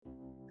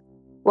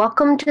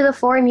Welcome to the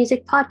Foreign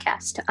Music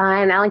Podcast.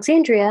 I'm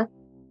Alexandria,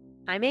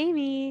 I'm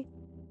Amy.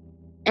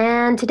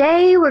 and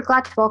today we're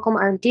glad to welcome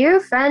our dear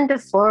friend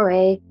of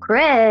Foray,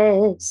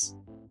 Chris.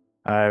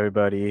 Hi,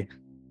 everybody.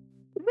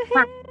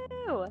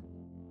 Woohoo!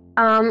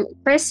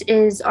 Chris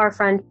is our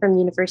friend from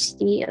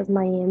University of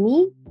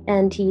Miami,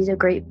 and he's a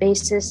great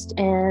bassist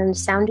and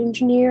sound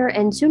engineer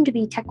and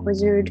soon-to-be tech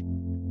wizard.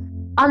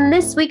 On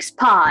this week's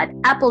pod,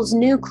 Apple's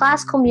new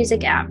classical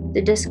music app,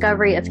 The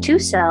Discovery of Two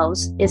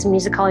Selves, Is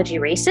Musicology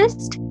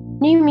Racist?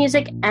 New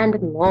music and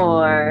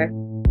more.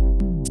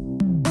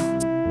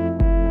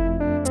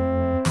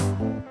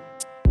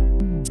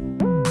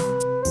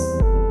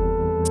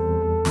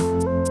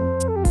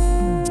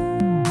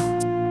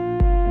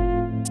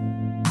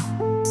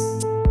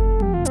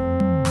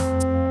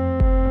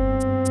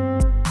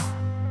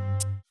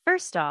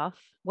 First off,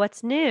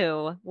 what's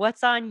new?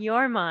 What's on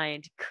your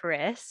mind,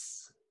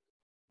 Chris?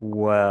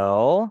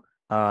 Well,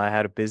 I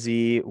had a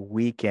busy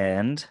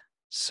weekend.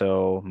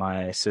 So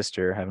my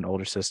sister, I have an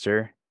older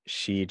sister.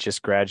 She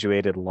just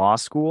graduated law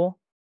school.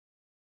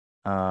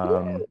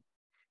 Um,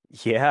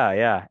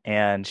 yeah.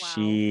 And Wow.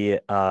 she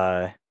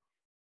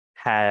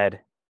had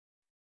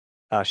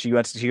she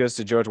goes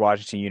to George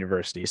Washington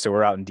University. So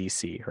we're out in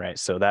DC, right?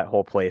 So that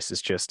whole place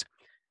is just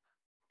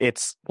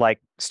it's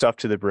like stuffed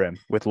to the brim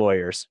with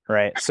lawyers,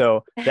 right?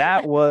 So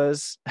that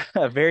was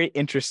a very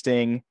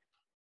interesting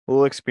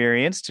little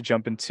experience to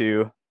jump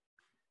into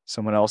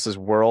someone else's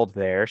world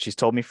there. She's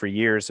told me for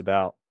years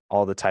about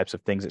all the types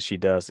of things that she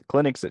does, the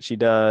clinics that she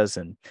does,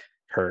 and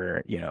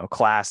her,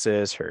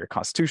 classes, her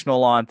constitutional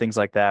law and things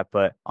like that.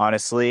 But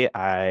honestly,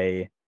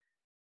 it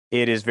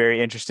is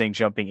very interesting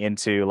jumping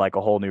into like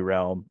a whole new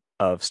realm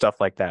of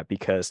stuff like that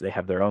because they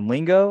have their own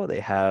lingo,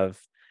 they have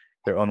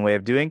their own way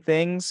of doing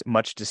things,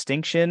 much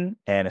distinction,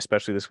 and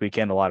especially this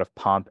weekend, a lot of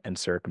pomp and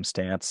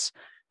circumstance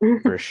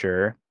for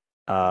sure.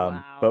 But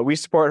Wow. we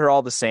support her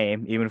all the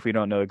same, even if we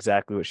don't know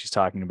exactly what she's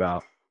talking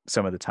about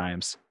some of the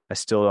times. I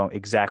still don't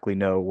exactly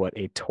know what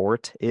a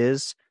tort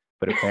is,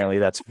 but apparently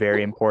that's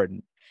very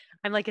important.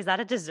 I'm like, is that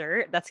a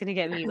dessert? That's gonna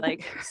get me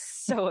like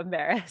so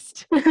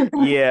embarrassed.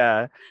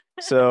 Yeah.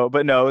 So,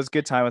 but no, it was a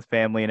good time with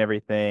family and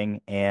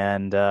everything.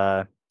 And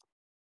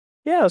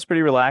yeah, it was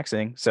pretty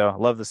relaxing. So I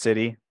love the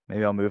city.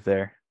 Maybe I'll move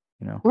there.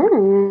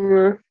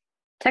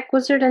 Tech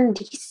wizard in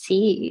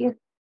DC.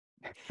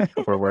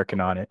 We're working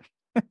on it.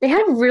 They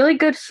have really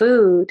good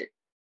food.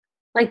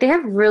 Like, they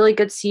have really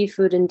good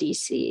seafood in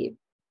DC.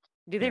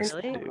 Do they Yes,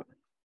 really? do.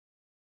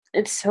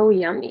 It's so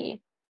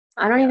yummy.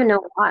 I don't Yeah. even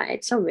know why.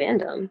 It's so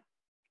random.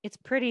 It's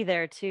pretty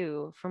there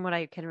too, from what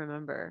I can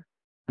remember.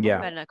 I've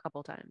Yeah, been a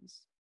couple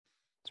times.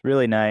 it's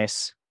really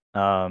nice.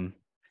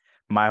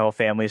 My whole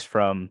family's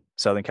from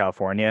Southern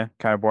California,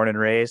 kind of born and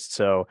raised,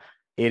 so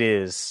it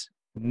is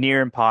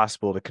near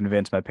impossible to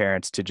convince my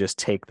parents to just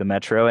take the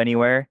metro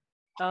anywhere.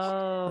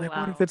 Oh, Like,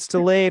 what if wow. it's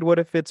delayed? What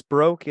if it's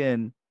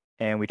broken?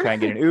 And we try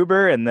and get an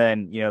Uber, and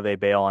then, they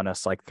bail on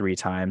us like 3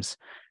 times,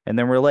 and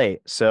then we're late.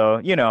 So,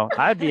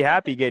 I'd be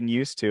happy getting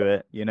used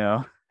to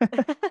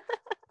it.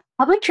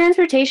 Public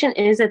transportation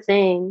is a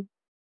thing.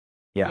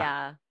 Yeah,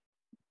 Yeah.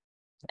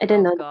 I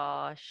didn't Oh know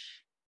gosh.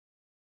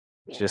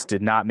 that. just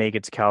did not make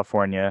it to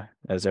California,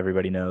 as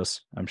everybody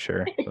knows, I'm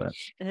sure. But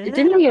It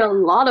didn't make it a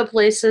lot of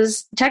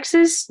places.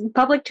 Texas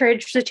public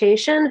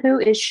transportation, who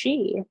is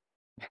she?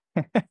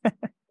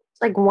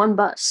 It's like one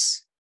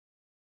bus.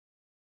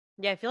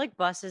 Yeah, I feel like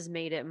buses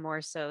made it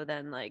more so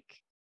than like,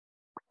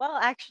 well,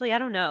 actually, I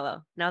don't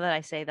know. Now that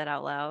I say that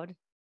out loud.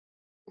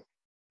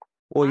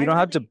 well, you I don't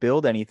have to really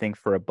build anything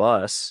for a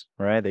bus,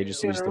 right? They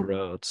just do. use the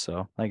road,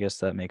 so I guess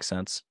that makes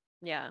sense.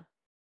 Yeah.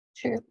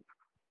 Sure.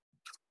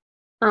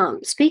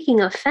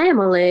 Speaking of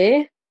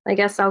family, I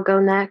guess I'll go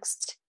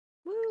next.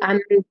 Woo.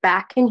 I'm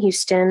back in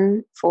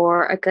Houston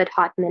for a good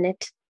hot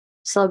minute,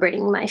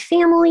 celebrating my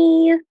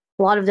family.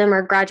 A lot of them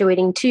are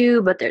graduating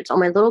too, but there's all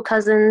my little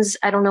cousins.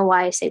 I don't know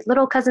why I say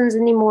little cousins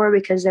anymore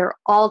because they're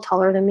all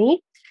taller than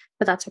me,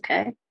 but that's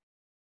okay.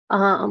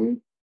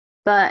 Um,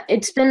 but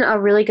it's been a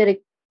really good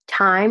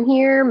time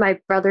here. My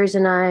brothers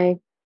and I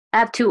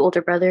have two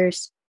older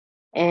brothers,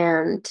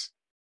 and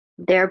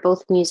they're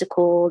both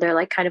musical. They're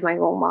like kind of my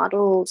role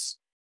models.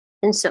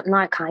 And so,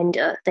 not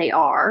kinda, they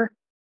are.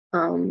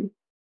 Um,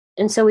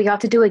 and so we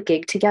got to do a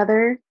gig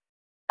together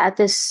at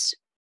this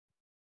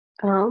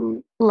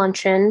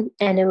luncheon,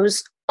 and it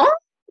was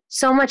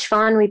so much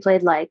fun. We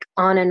played like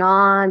On and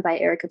On by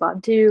Erykah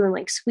Badu and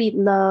like Sweet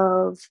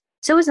Love.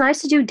 So it was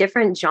nice to do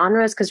different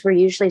genres because we're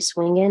usually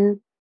swinging.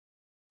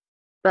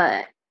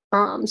 But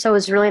so it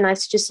was really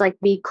nice to just like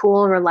be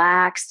cool and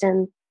relaxed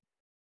and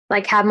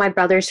like have my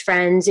brother's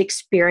friends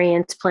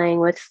experience playing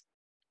with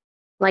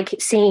like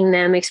seeing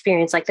them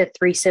experience like the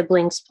three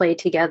siblings play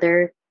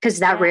together because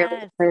that rarely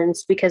Yes.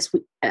 happens because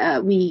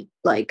we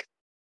like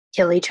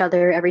kill each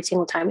other every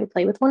single time we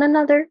play with one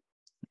another.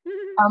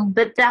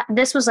 But that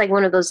this was like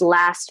one of those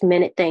last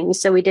minute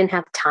things, so we didn't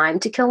have time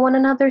to kill one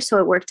another, so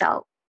it worked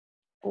out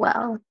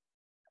well.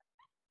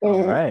 All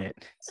And right.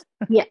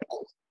 yeah,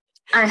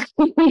 I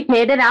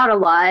made it out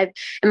alive,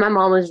 and my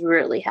mom was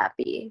really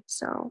happy.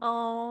 So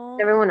Oh,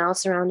 everyone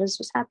else around us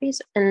was happy,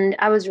 and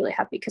I was really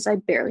happy because I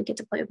barely get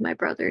to play with my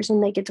brothers,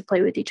 and they get to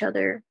play with each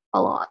other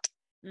a lot.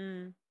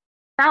 That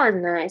was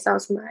nice. That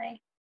was my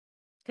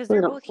because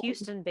they're little both thing.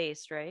 Houston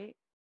based, right?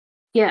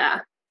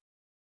 Yeah.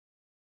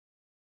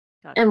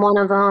 Gotcha. And one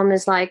of them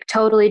is like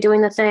totally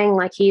doing the thing,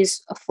 like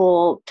he's a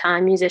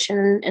full-time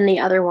musician, and the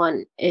other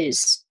one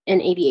is an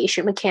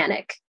aviation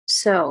mechanic.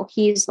 So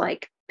he's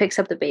like picks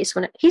up the bass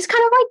he's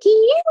kind of like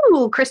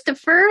you,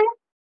 Christopher.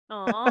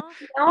 Aw. You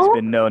He's know?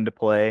 been known to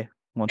play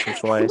once or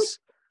twice.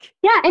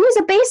 Yeah, and he's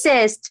a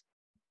bassist.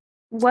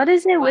 What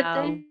is it with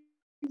Wow.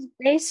 these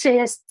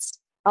bassists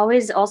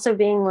always also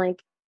being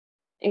like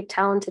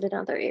talented in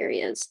other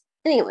areas?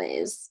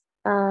 Anyways,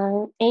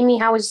 Amy,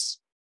 how was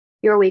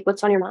your week?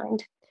 What's on your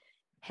mind?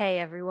 Hey,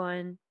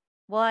 everyone.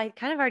 Well, I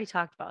kind of already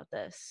talked about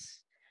this,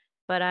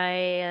 but I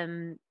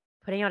am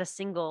putting out a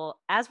single.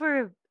 As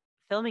we're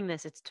filming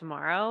this, it's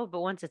tomorrow,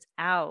 but once it's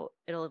out,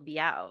 it'll be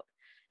out.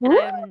 And Woo!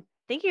 I'm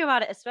thinking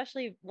about it,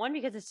 especially one,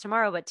 because it's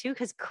tomorrow, but two,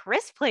 because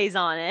Chris plays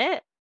on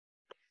it.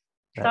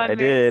 So I I'm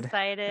very did.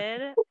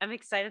 excited. I'm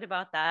excited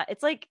about that.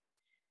 It's like,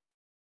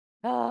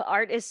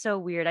 art is so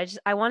weird.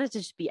 I want it to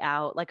just be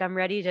out. Like I'm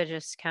ready to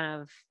just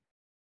kind of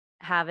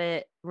have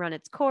it run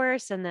its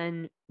course and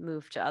then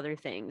move to other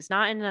things.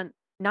 Not in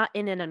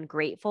an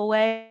ungrateful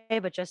way,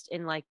 but just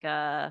in like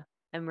I'm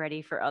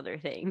ready for other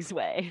things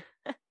way.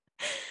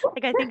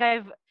 Like I think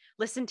I've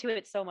listened to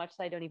it so much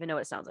that I don't even know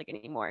what it sounds like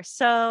anymore.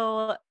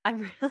 So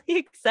I'm really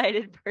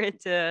excited for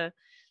it to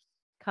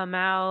come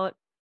out,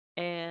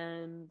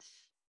 and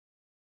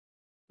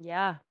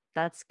yeah,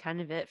 that's kind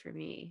of it for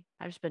me.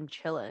 I've just been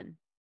chilling.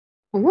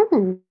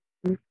 Mm.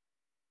 It's,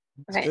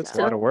 Okay, it's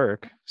a lot of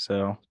work.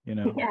 So,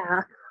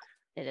 yeah.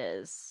 It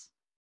is.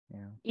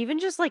 Yeah. Even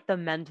just like the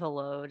mental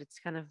load,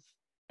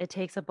 it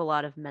takes up a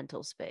lot of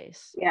mental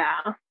space.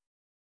 Yeah.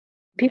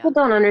 People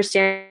don't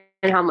understand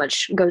how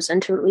much goes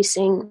into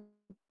releasing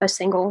a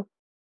single,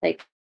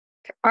 like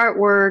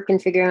artwork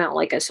and figuring out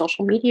like a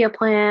social media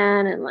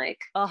plan and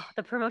like Oh,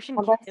 the promotion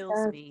all that kills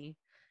stuff. me.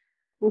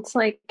 It's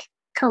like,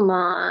 come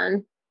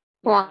on.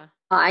 Yeah.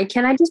 Why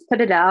can't I just put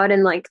it out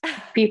and like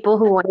people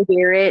who want to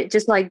hear it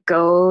just like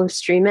go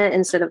stream it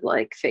instead of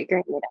like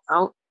figuring it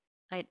out?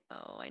 I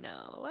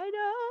know.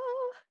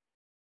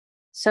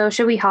 So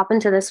should we hop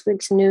into this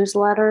week's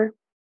newsletter?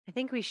 I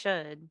think we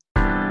should.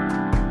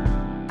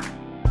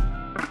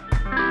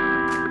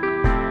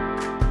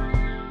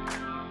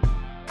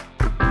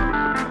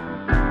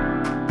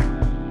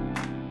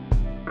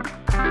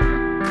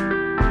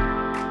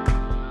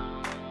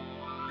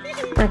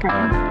 Okay,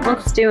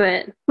 let's do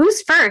it.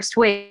 Who's first?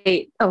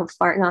 Wait. Oh,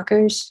 fart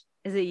knockers.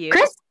 Is it you?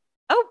 Chris?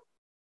 Oh,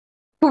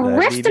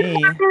 That'd be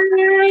me.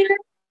 Christopher!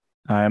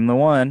 I'm the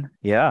one.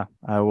 Yeah,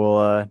 I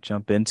will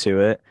jump into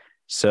it.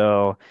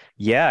 So,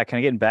 yeah, kind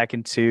of getting back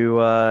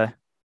into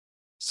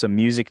some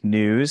music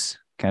news,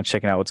 kind of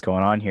checking out what's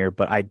going on here.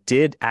 But I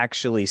did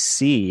actually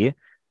see,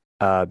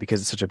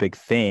 because it's such a big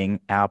thing,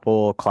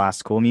 Apple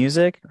Classical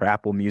Music or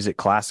Apple Music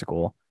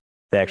Classical,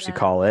 they actually Yeah.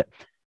 call it.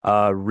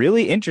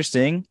 Really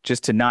interesting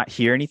just to not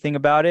hear anything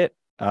about it.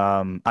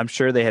 I'm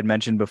sure they had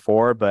mentioned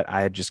before, but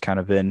I had just kind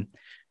of been,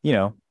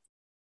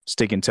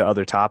 sticking to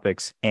other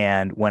topics.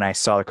 And when I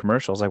saw the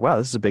commercial, I was like, wow,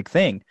 this is a big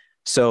thing.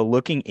 So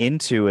looking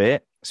into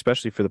it,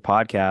 especially for the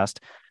podcast,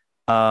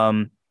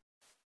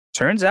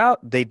 turns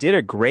out they did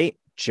a great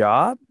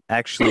job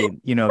actually,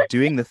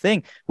 doing the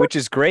thing, which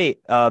is great.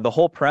 The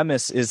whole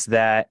premise is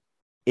that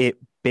it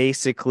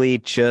basically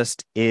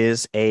just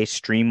is a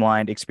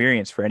streamlined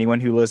experience for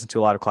anyone who listens to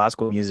a lot of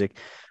classical music.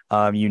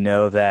 You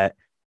know that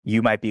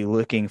you might be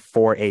looking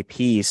for a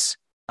piece,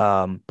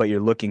 but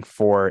you're looking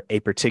for a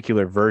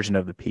particular version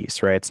of the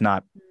piece, right? It's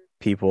not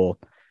people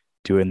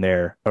doing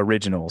their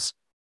originals.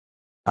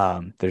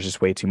 There's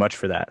just way too much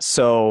for that.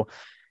 So,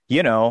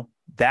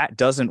 that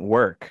doesn't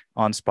work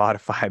on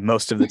Spotify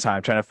most of the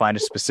time, trying to find a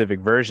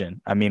specific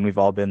version. I mean, we've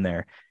all been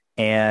there.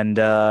 And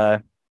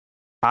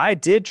I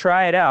did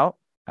try it out.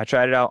 I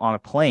tried it out on a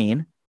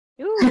plane.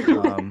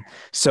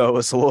 So it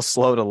was a little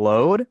slow to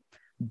load,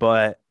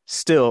 but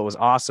still it was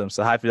awesome.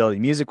 So high fidelity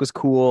music was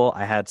cool.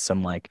 I had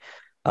some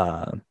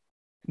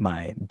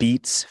my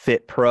Beats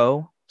Fit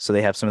Pro. So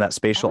they have some of that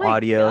spatial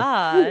audio.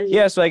 Gosh.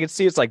 Yeah, so I could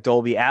see it's like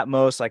Dolby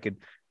Atmos. I could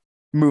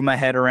move my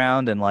head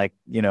around and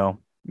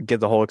get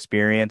the whole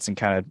experience and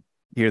kind of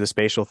hear the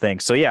spatial thing.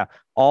 So yeah,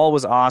 all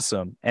was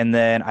awesome. And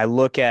then I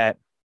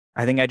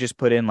think I just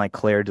put in like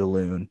Claire de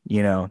Lune,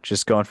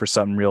 just going for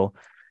something real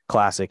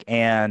classic.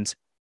 And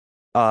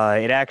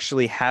it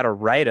actually had a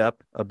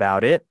write-up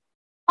about it.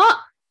 Oh,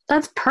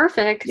 that's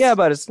perfect. Yeah,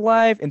 about its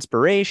life,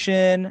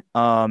 inspiration.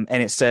 And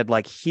it said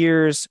like,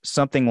 here's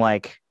something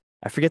like,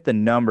 I forget the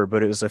number,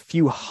 but it was a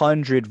few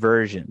hundred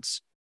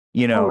versions,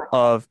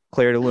 of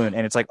Claire de Lune.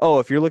 And it's like, oh,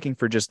 if you're looking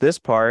for just this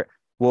part,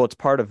 well, it's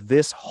part of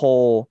this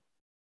whole,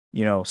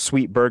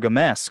 Sweet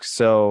Bergamesque.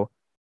 So,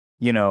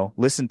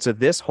 listen to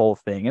this whole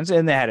thing. And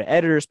they had an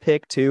editor's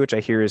pick too, which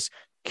I hear is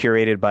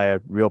curated by a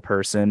real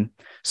person.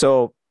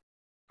 So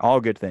all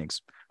good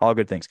things. all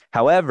good things.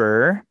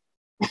 However,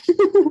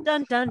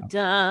 Dun dun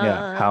dun.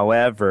 yeah.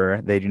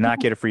 However, they do not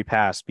get a free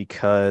pass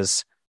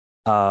because,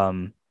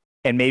 and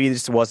maybe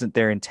this wasn't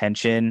their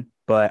intention,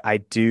 but I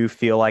do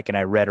feel like, and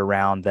I read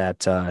around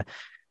that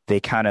they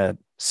kind of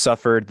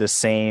suffered the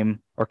same,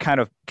 or kind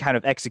of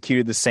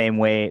executed the same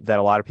way that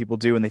a lot of people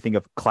do when they think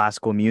of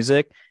classical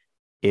music.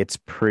 It's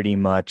pretty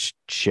much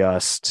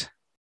just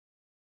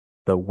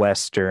the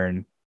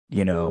Western,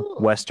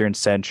 Western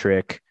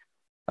centric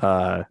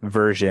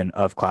version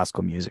of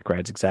classical music, right?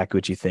 It's exactly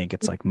what you think.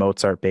 It's like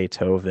Mozart,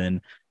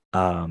 Beethoven,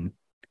 kind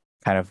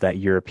of that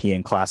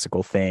European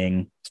classical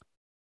thing,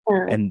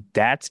 and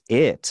that's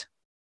it.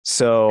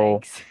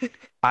 So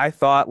I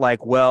thought,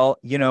 like, well,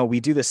 we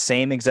do the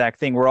same exact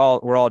thing. We're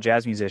all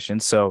jazz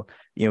musicians, so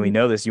we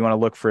know this. You want to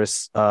look for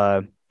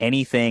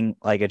anything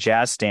like a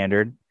jazz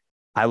standard.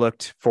 I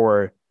looked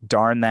for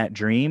 "Darn That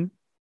Dream,"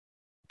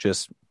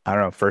 just, I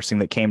don't know, first thing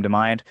that came to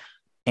mind,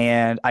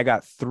 and I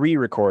got 3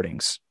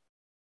 recordings.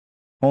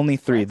 Only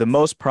 3. The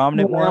most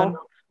prominent one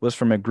was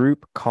from a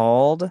group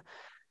called,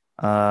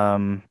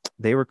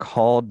 they were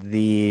called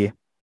the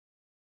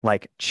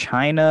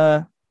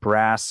China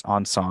Brass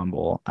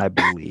Ensemble, I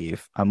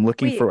believe. I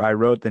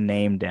wrote the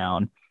name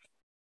down.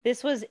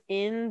 This was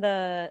in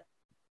the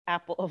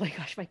Apple. Oh my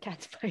gosh, my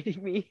cat's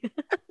biting me.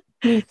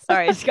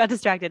 Sorry, I just got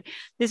distracted.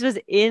 This was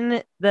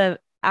in the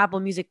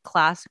Apple Music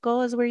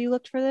Classical is where you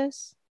looked for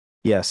this?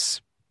 Yes.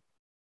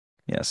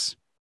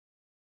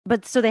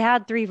 But so they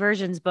had 3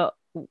 versions, but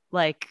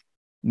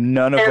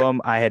none of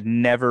them, I had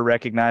never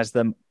recognized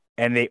them,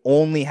 and they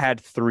only had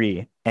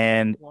 3.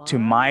 And to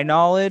my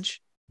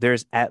knowledge,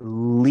 there's at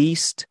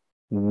least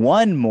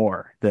one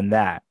more than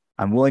that.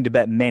 I'm willing to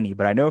bet many,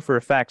 but I know for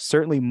a fact,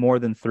 certainly more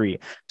than 3.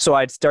 So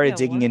I'd started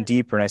digging in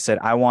deeper, and I said,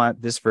 I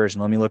want this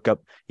version. Let me look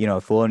up,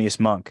 Thelonious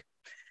Monk.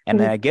 And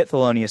then I get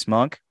Thelonious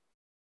Monk.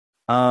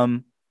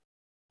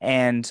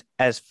 And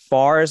as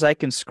far as I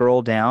can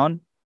scroll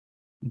down,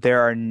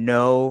 there are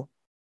no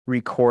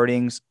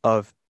recordings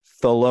of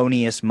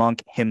Thelonious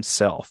Monk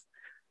himself.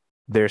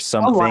 There's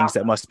some things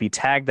that must be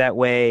tagged that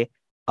way,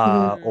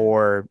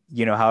 or,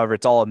 however,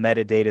 it's all a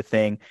metadata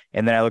thing.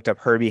 And then I looked up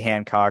Herbie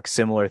Hancock,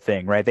 similar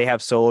thing, right? They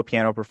have solo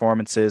piano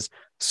performances.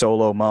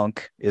 Solo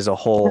Monk is a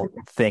whole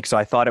thing. So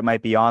I thought it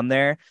might be on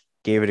there,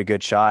 gave it a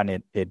good shot,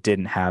 and it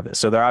didn't have it.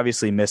 So they're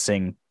obviously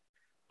missing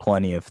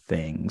plenty of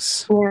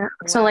things. Yeah.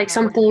 So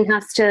something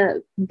has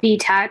to be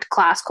tagged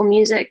classical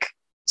music.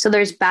 So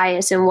there's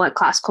bias in what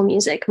classical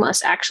music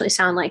must actually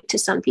sound like to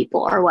some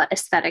people, or what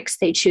aesthetics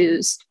they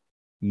choose.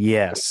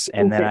 Yes.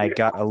 And then I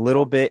got a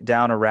little bit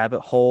down a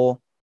rabbit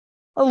hole,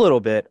 a little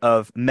bit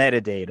of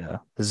metadata.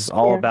 This is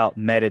all about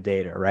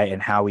metadata, right?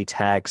 And how we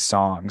tag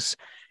songs.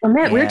 Oh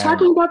man, we were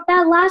talking about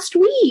that last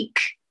week.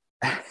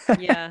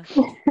 Yeah.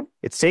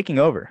 It's taking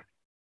over.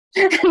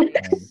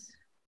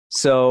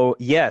 So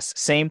yes,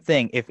 same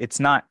thing. If it's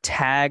not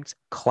tagged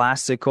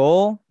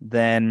classical,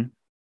 then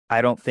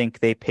I don't think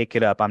they pick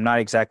it up. I'm not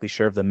exactly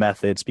sure of the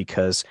methods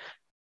because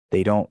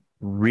they don't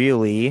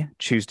really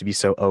choose to be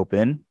so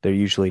open. They're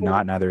usually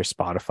not, neither is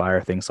Spotify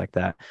or things like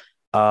that.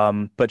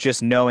 But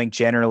just knowing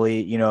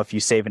generally, if you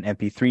save an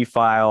MP3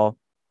 file,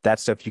 that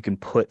stuff you can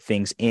put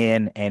things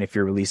in. And if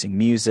you're releasing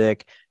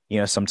music,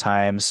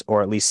 sometimes,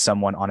 or at least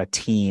someone on a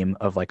team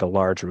of a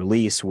large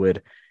release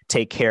would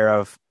take care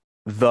of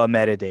the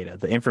metadata,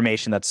 the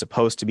information that's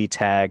supposed to be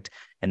tagged.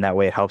 And that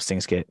way it helps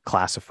things get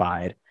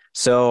classified.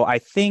 So I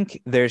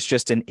think there's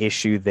just an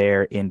issue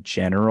there in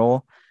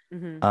general.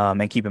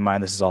 And keep in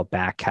mind, this is all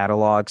back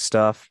catalog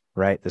stuff,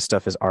 right? This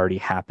stuff has already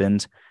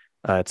happened.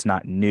 It's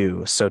not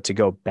new. So to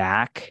go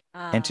back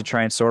and to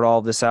try and sort all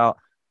of this out,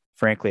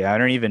 frankly, I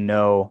don't even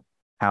know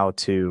how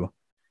to,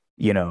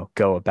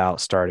 go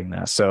about starting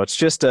that. So it's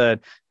just a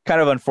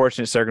kind of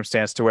unfortunate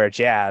circumstance to where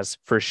jazz,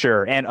 for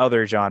sure, and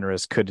other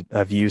genres could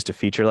have used a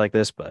feature like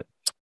this, but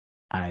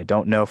I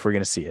don't know if we're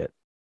going to see it.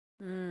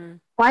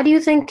 Why do you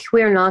think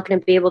we're not going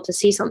to be able to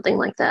see something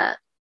like that?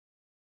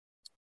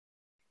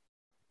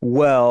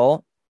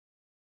 Well,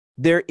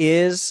 there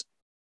is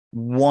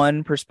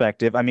one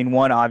perspective. I mean,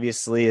 one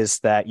obviously is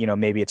that,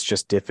 maybe it's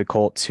just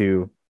difficult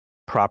to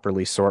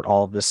properly sort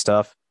all of this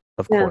stuff.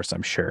 Of course,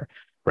 I'm sure,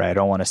 right? I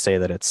don't want to say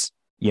that it's,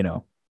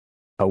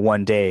 a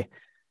one-day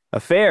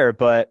affair,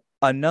 but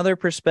another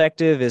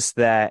perspective is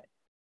that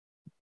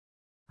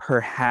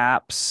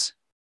perhaps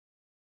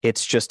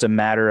it's just a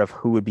matter of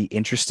who would be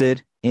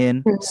interested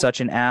in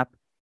such an app.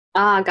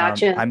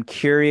 Gotcha. I'm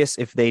curious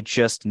if they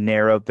just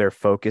narrowed their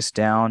focus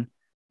down,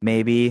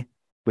 maybe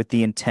with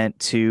the intent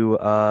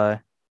to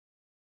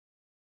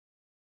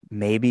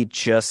maybe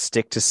just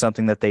stick to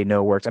something that they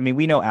know works. I mean,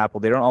 we know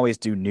Apple, they don't always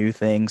do new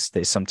things.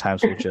 They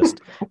sometimes will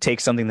just take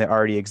something that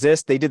already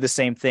exists. They did the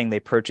same thing. They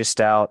purchased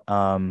out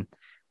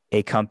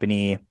a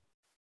company.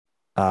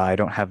 I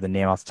don't have the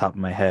name off the top of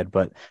my head,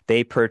 but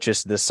they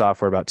purchased this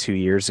software about 2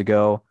 years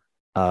ago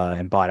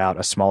and bought out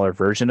a smaller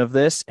version of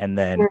this and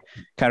then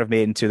kind of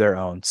made it into their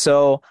own.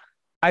 So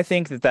I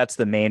think that that's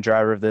the main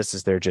driver of this,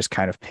 is they're just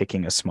kind of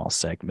picking a small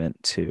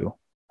segment to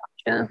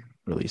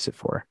release it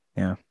for.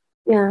 Yeah.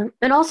 Yeah.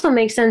 It also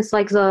makes sense,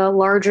 the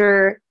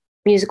larger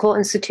musical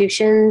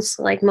institutions,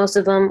 like most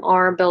of them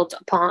are built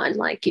upon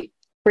like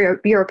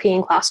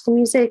European classical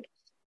music.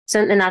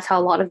 So, and that's how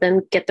a lot of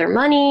them get their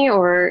money,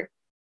 or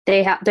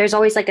there's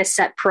always like a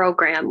set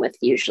program with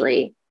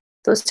usually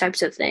those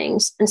types of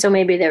things. And so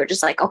maybe they were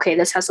just like, okay,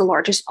 this has the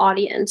largest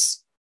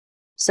audience.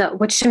 So,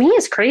 which to me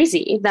is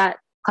crazy that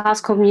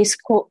classical music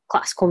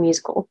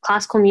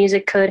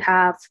could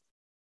have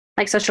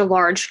like such a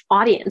large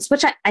audience,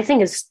 which I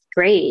think is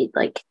great.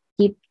 Like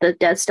keep the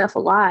dead stuff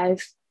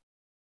alive.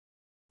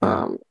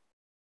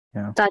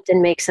 Yeah. That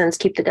didn't make sense.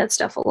 Keep the dead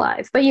stuff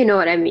alive, but you know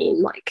what I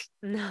mean. Like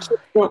No, keep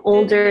the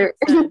older,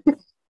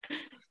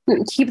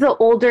 keep the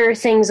older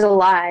things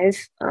alive.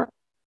 But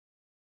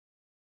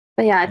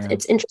yeah,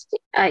 it's interesting.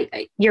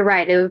 You're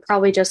right. It would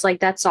probably just like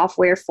that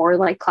software for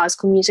like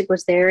classical music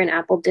was there, and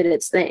Apple did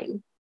its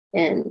thing.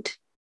 And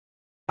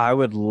I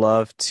would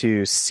love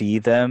to see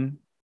them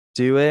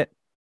do it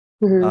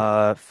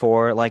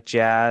for like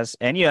jazz.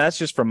 And that's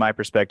just from my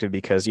perspective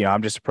because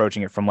I'm just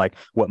approaching it from like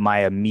what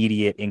my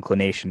immediate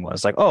inclination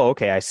was. Like, oh,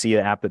 okay, I see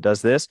an app that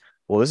does this.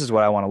 Well, this is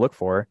what I want to look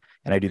for,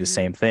 and I do the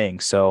same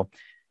thing. So,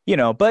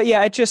 but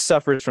yeah, it just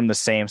suffers from the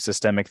same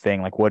systemic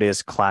thing. Like, what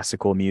is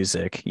classical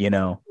music?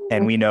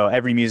 And we know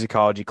every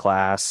musicology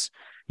class.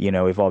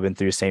 We've all been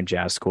through the same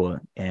jazz school,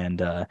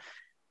 and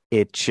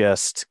it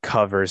just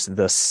covers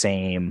the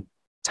same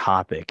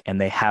topic, and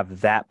they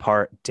have that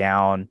part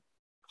down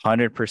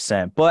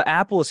 100%. But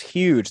Apple is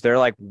huge.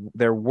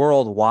 They're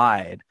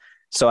worldwide.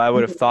 So I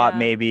would have thought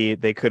maybe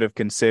they could have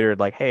considered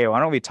like, hey, why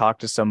don't we talk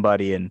to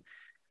somebody and,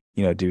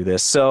 do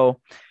this? So,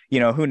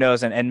 who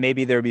knows? And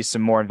maybe there would be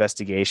some more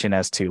investigation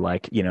as to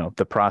like,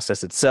 the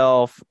process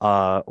itself,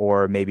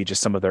 or maybe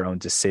just some of their own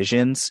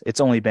decisions.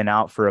 It's only been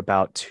out for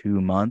about 2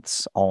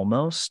 months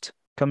almost,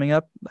 coming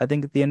up, I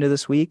think, at the end of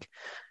this week.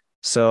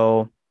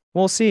 So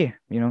we'll see.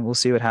 We'll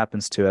see what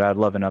happens to it. I'd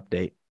love an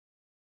update.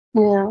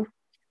 Yeah.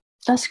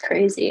 That's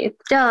crazy.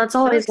 Yeah, it's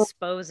always so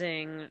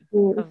exposing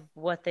of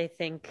what they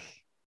think.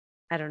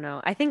 I don't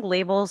know. I think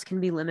labels can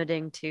be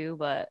limiting too,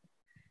 but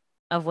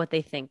of what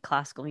they think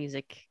classical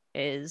music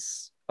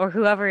is, or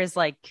whoever is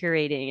like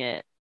curating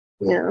it.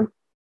 Yeah.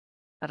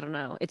 I don't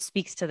know. It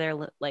speaks to their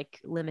like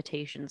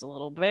limitations a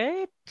little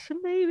bit,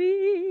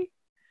 maybe.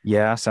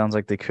 Yeah, sounds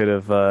like they could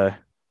have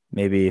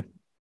maybe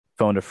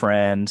phoned a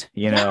friend,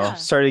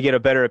 started to get a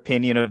better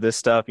opinion of this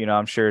stuff.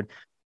 I'm sure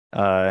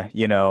up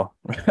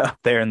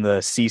there in the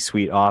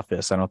C-suite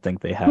office, I don't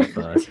think they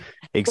have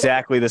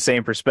exactly the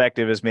same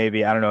perspective as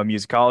maybe, I don't know, a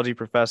musicology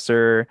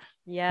professor.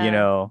 Yeah.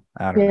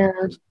 I don't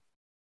know.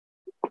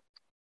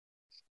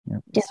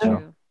 Yeah.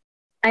 So.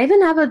 I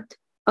even have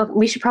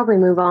we should probably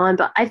move on,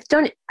 but I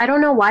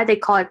don't know why they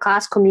call it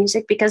classical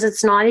music because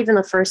it's not even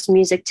the first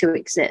music to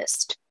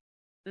exist.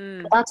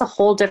 That's a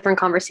whole different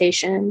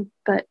conversation,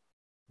 but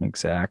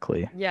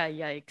exactly. Yeah,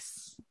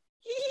 yikes.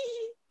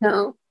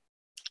 No.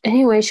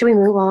 Anyway, should we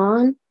move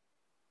on?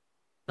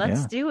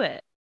 Let's do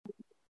it.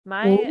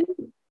 I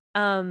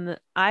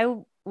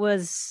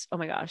was, oh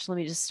my gosh, let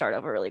me just start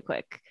over really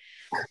quick.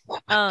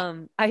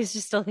 I was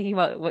just still thinking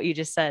about what you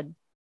just said.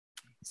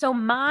 So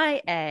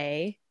my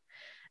A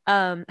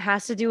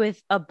has to do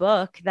with a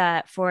book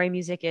that 4A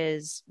Music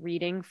is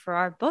reading for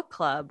our book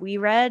club. We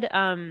read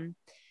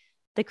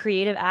The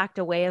Creative Act,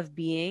 A Way of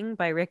Being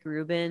by Rick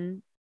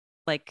Rubin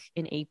like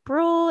in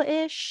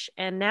April-ish,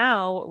 and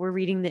now we're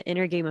reading The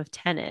Inner Game of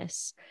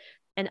Tennis.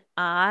 And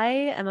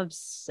I am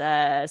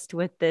obsessed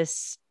with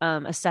this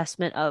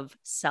assessment of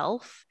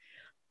self.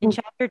 In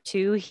chapter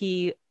 2,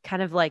 he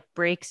kind of like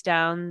breaks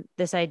down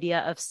this idea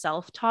of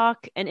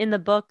self-talk. And in the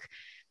book,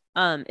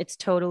 it's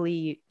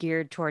totally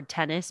geared toward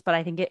tennis, but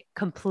I think it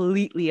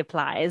completely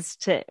applies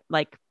to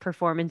like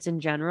performance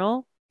in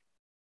general,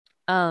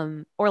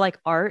 or like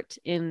art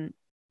in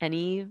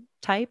any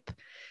type.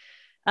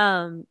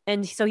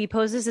 And so he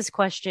poses this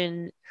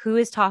question, who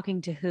is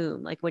talking to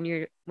whom? Like when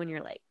you're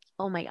like,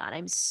 oh my God,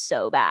 I'm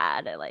so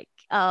bad. Like,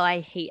 oh, I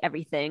hate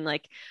everything.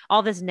 Like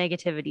all this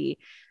negativity.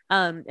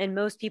 And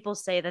most people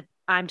say that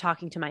I'm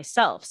talking to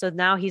myself. So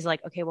now he's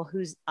like, okay, well,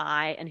 who's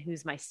I and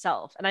who's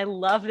myself? And I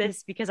love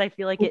this because I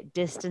feel like it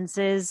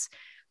distances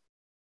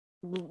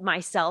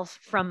myself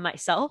from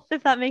myself,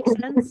 if that makes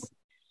sense.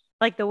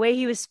 Like the way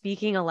he was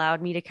speaking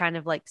allowed me to kind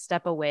of like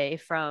step away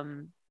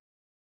from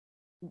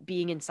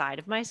being inside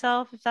of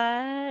myself, if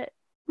that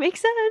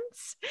makes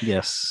sense.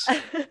 Yes.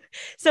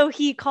 So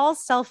he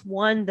calls self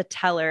 1 the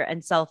teller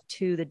and self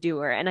 2 the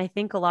doer. And I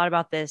think a lot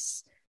about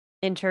this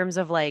in terms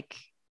of like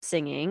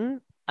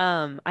singing.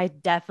 I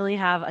definitely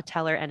have a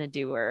teller and a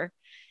doer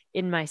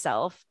in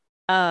myself.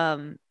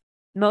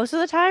 Most of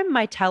the time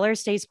my teller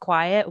stays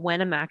quiet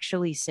when I'm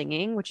actually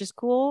singing, which is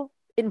cool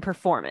in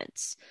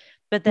performance,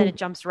 but then it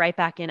jumps right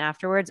back in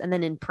afterwards. And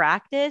then in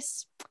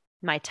practice,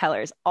 my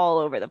teller's all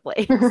over the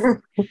place.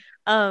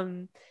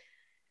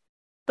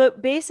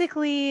 But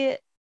basically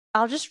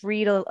I'll just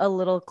read a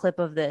little clip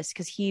of this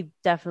because he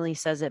definitely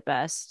says it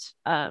best.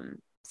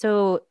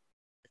 So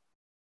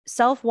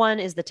self 1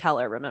 is the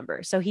teller,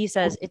 remember. So he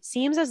says, it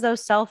seems as though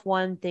self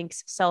 1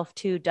 thinks self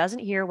 2 doesn't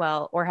hear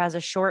well or has a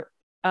short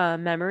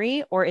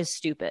memory or is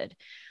stupid.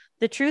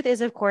 The truth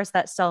is, of course,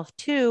 that self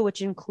two,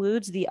 which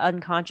includes the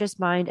unconscious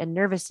mind and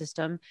nervous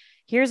system,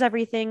 hears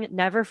everything,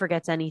 never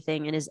forgets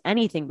anything, and is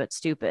anything but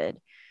stupid.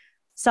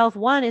 Self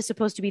one is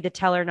supposed to be the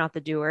teller, not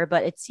the doer,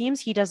 but it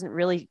seems he doesn't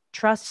really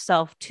trust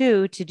self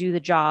two to do the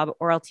job,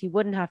 or else he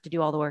wouldn't have to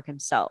do all the work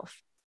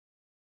himself.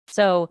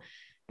 So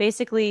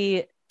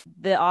basically,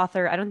 the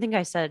author, I don't think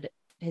I said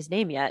his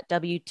name yet,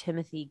 W.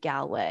 Timothy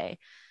Galway.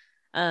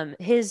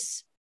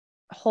 The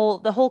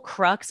whole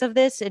crux of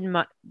this,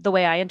 the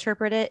way I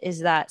interpret it,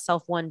 is that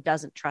self one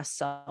doesn't trust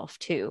self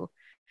two.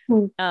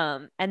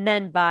 And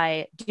then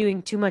by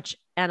doing too much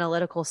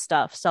analytical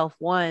stuff, self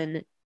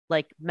one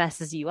like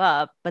messes you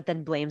up, but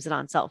then blames it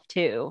on self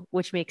two,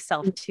 which makes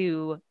self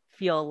two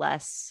feel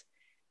less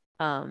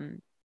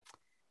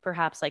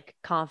perhaps like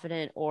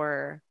confident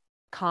or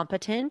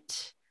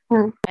competent.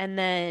 And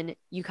then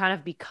you kind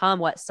of become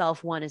what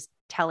self one is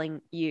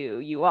telling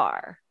you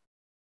are.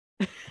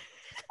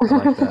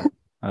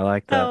 I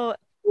like that. So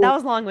that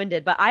was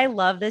long-winded, but I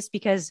love this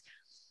because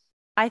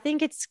I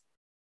think it's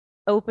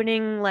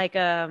opening like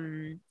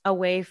a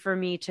way for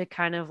me to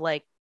kind of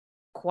like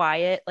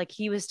quiet, like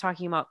he was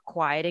talking about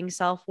quieting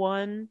self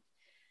one.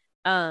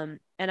 And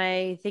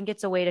I think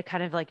it's a way to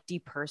kind of like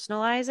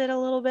depersonalize it a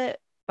little bit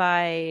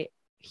by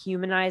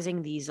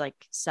humanizing these like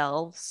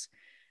selves.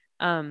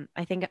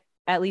 I think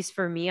at least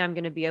for me, I'm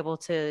going to be able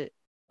to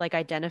like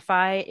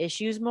identify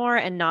issues more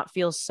and not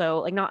feel so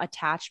like not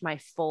attach my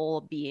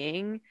full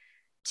being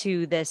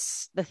to the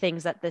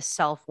things that this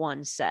self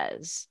one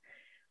says.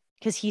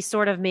 Because he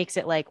sort of makes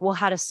it like, well,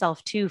 how does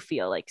self two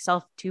feel? Like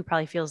self two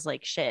probably feels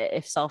like shit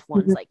if self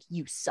one's like,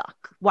 you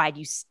suck. Why'd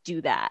you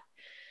do that?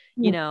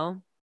 You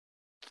know?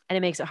 And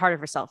it makes it harder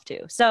for self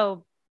two.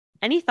 So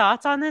any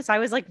thoughts on this? I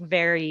was like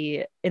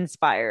very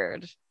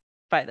inspired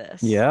by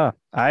this. Yeah.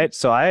 I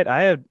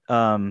had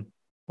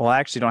well, I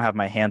actually don't have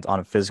my hands on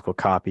a physical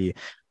copy,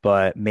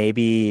 but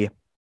maybe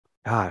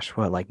gosh,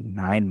 what, like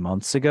 9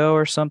 months ago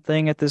or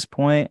something at this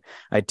point,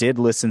 I did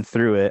listen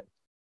through it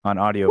on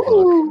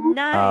audiobook.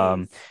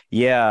 Nice.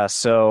 Yeah,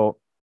 so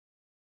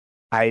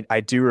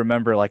I do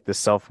remember like the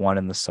self one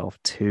and the self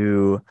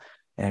two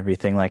and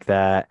everything like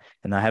that.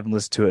 And I haven't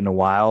listened to it in a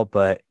while,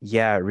 but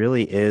yeah, it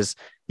really is.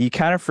 You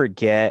kind of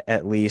forget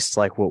at least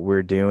like what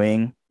we're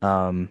doing.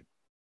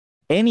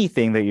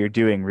 Anything that you're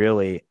doing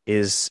really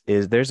is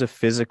there's a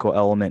physical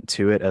element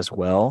to it as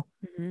well.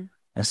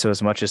 And so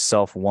as much as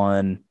self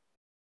one,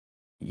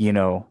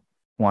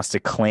 wants to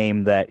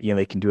claim that,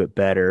 they can do it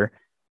better,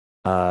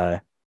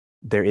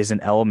 there is an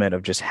element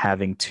of just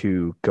having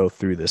to go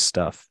through this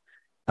stuff,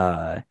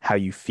 how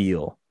you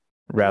feel,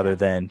 rather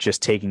than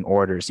just taking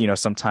orders.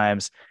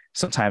 Sometimes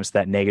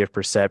that negative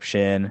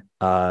perception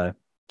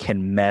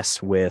can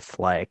mess with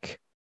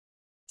like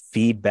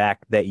feedback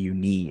that you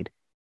need.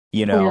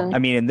 I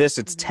mean, in this,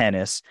 it's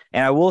tennis.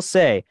 And I will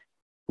say,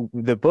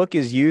 the book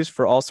is used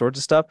for all sorts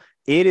of stuff.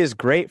 It is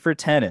great for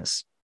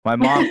tennis. My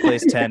mom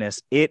plays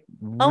tennis. It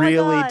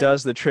really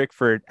does the trick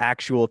for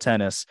actual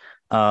tennis.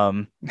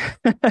 Which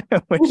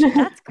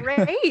that's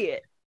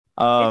great.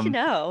 Good to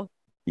know.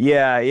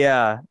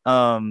 Yeah.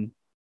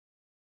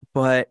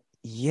 But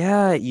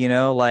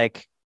yeah,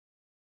 like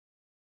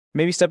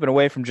maybe stepping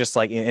away from just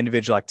like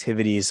individual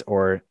activities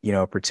or,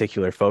 a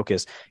particular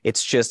focus.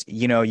 It's just,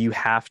 you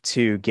have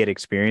to get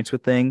experience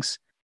with things.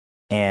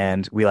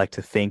 And we like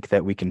to think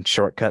that we can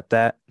shortcut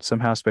that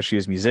somehow, especially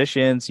as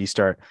musicians. You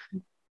start,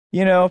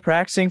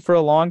 practicing for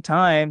a long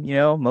time.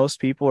 Most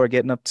people are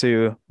getting up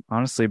to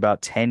honestly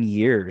about 10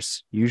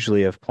 years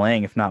usually of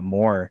playing, if not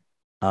more.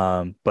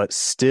 But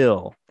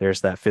still,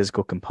 there's that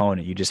physical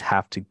component. You just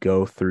have to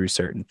go through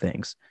certain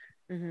things,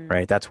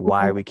 right? That's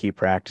why we keep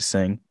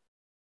practicing.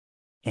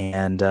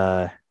 And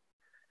I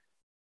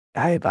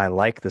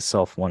like the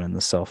self one and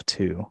the self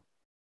two.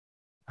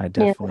 I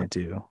definitely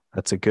do.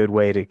 That's a good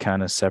way to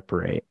kind of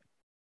separate.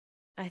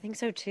 I think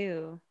so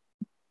too.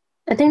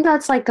 I think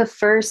that's like the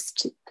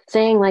first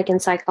thing, like in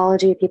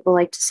psychology, people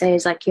like to say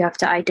is like you have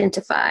to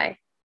identify.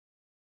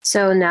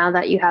 So now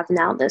that you have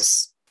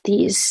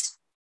these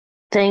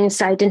things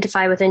to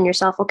identify within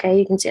yourself, okay,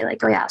 you can say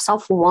like, oh yeah,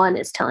 self one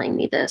is telling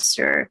me this,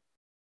 or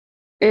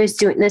is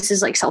doing this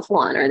is like self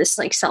one, or this is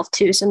like self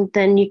two. So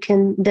then you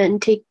can then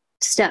take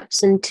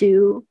steps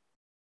into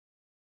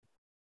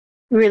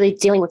really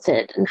dealing with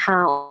it and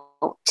how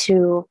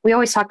to. We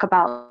always talk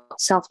about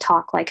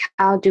self-talk, like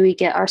how do we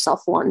get our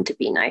self one to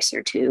be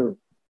nicer to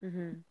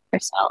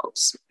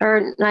ourselves,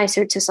 or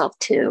nicer to self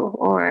two,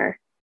 or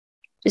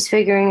just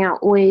figuring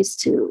out ways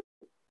to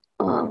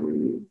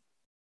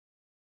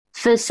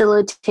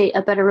facilitate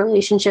a better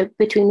relationship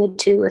between the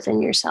two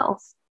within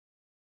yourself,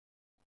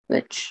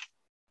 which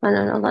I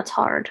don't know, that's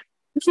hard.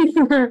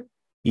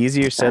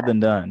 Easier said than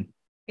done.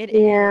 It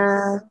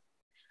is.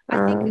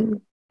 I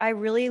think I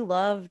really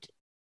loved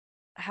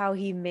how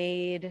he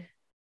made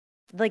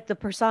like the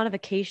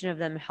personification of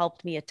them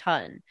helped me a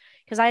ton,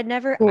 because I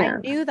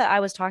knew that I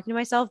was talking to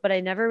myself, but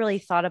I never really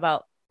thought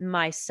about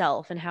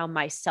myself and how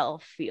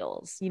myself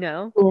feels,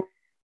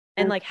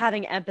 and like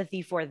having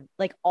empathy for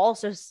like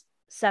also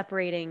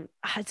separating.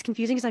 It's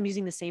confusing because I'm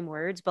using the same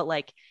words, but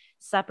like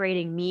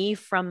separating me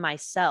from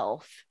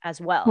myself as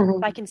well.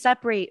 Mhm. I can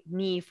separate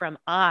me from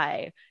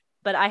I,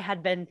 but I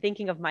had been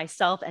thinking of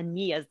myself and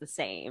me as the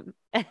same.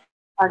 And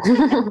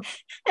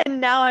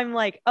now I'm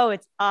like, oh,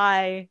 it's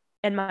I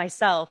and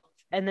myself.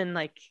 And then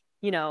like,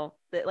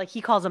 like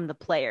he calls him the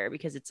player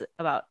because it's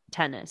about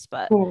tennis,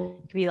 but it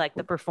could be like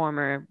the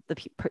performer, the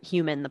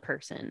human, the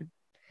person.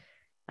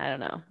 I don't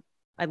know.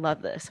 I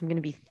love this. I'm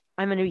going to be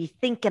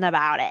thinking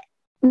about it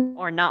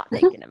or not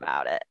thinking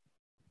about it.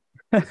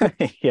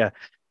 Yeah.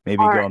 Maybe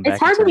going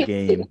back into the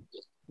game.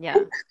 Yeah.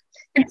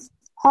 It's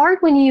hard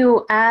when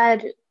you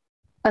add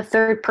a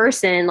third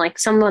person, like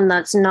someone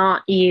that's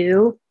not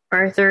you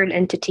or a third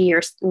entity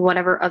or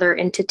whatever other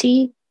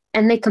entity,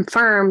 and they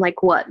confirm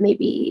like what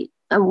maybe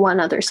one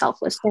other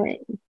self was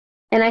saying.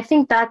 And I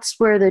think that's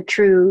where the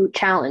true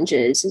challenge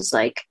is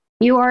like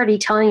you already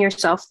telling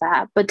yourself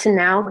that, but to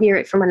now hear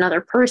it from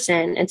another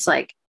person, it's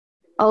like,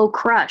 oh,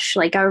 crush.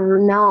 Like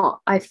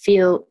I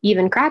feel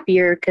even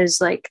crappier because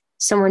like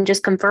someone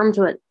just confirms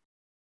what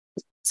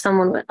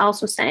someone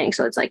else was saying.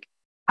 So it's like,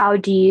 how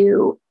do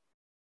you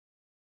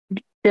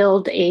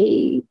build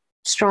a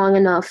strong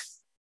enough,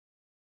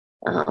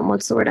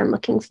 what's the word I'm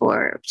looking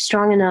for?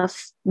 Strong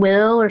enough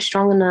will or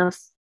strong enough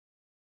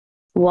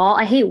wall?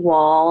 I hate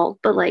wall,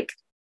 but like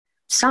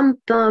some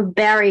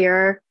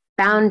boundary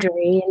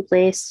in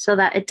place so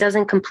that it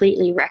doesn't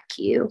completely wreck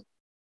you.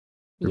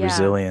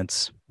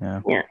 Resilience.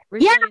 Yeah. Yeah.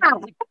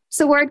 That's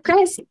the word,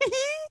 Chris.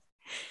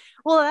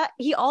 Well,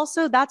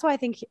 that's why I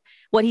think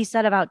what he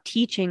said about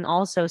teaching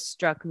also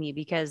struck me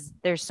because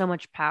there's so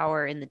much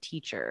power in the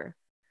teacher,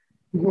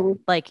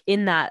 like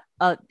in that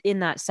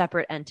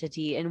separate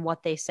entity in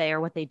what they say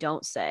or what they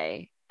don't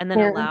say, and then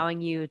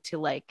allowing you to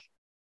like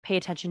pay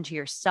attention to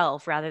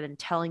yourself rather than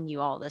telling you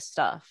all this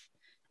stuff,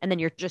 and then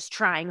you're just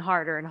trying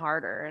harder and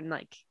harder, and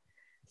like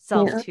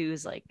self too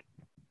is like,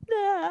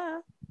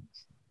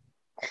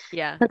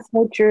 yeah, that's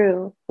so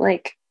true.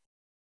 Like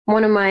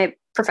one of my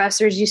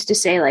professors used to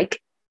say,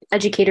 like,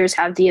 educators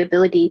have the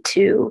ability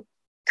to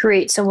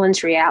create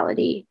someone's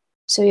reality.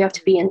 So you have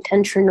to be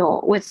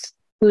intentional with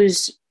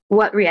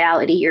what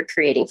reality you're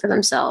creating for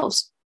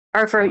themselves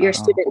or for your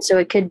students. So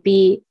it could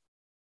be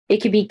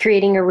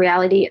creating a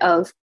reality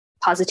of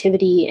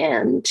positivity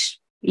and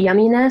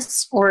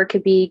yumminess, or it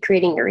could be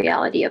creating a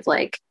reality of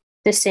like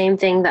the same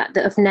thing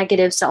of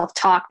negative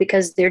self-talk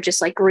because they're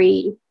just like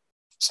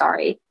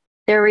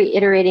they're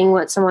reiterating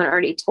what someone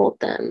already told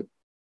them.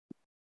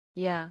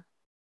 Yeah.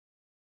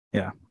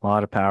 Yeah, a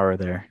lot of power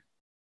there.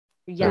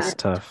 Yeah, that's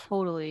tough.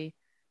 Totally.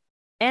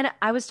 And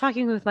I was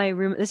talking with my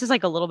room. This is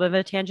like a little bit of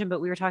a tangent,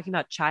 but we were talking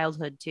about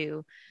childhood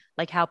too,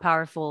 like how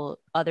powerful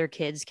other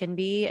kids can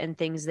be and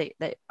things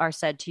that are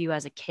said to you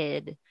as a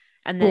kid,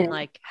 and then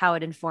like how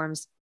it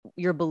informs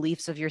your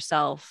beliefs of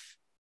yourself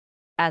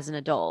as an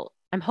adult.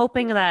 I'm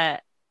hoping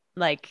that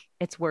like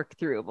it's work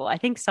throughable. I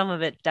think some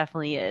of it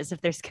definitely is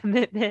if there's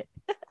commitment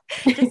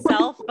to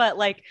self, but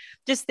like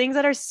just things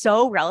that are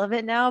so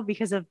relevant now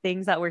because of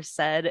things that were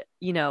said,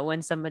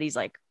 when somebody's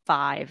like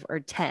 5 or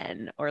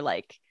 10 or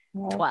like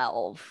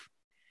 12.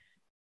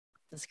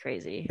 That's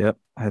crazy. Yep.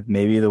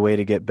 Maybe the way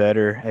to get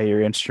better at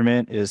your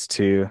instrument is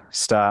to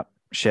stop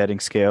shedding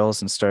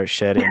scales and start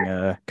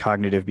shedding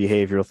cognitive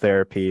behavioral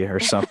therapy or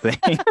something.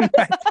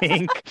 I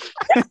think.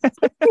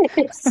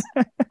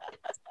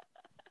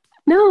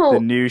 No. The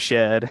new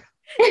shed.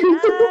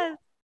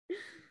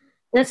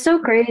 That's so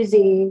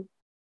crazy.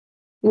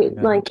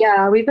 Like,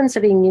 we've been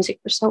studying music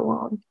for so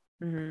long.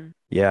 Mm-hmm.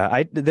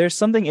 Yeah, there's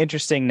something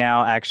interesting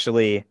now,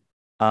 actually.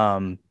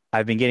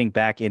 I've been getting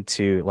back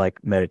into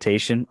like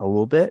meditation a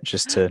little bit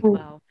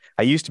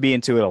I used to be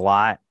into it a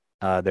lot.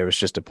 There was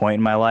just a point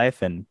in my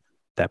life and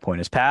that point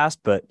has passed,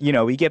 but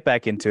we get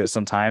back into it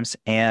sometimes.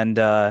 And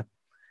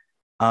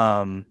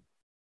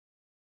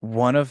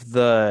one of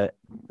the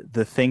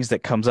things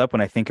that comes up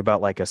when I think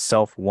about like a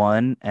self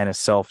 1 and a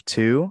self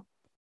 2,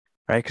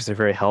 right? Because they're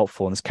very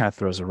helpful and this kind of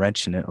throws a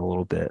wrench in it a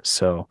little bit.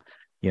 So,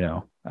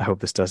 I hope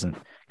this doesn't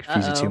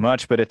confuse you too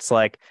much, but it's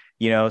like,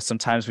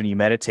 sometimes when you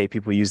meditate,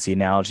 people use the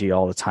analogy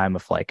all the time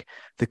of like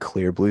the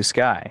clear blue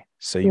sky.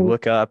 So you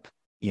look up,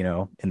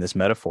 in this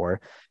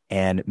metaphor,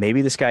 and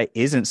maybe the sky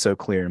isn't so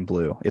clear and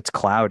blue. It's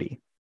cloudy.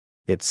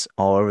 It's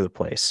all over the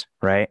place,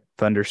 right?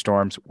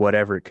 Thunderstorms,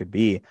 whatever it could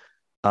be.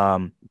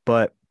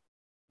 But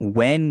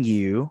when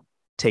you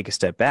take a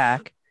step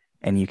back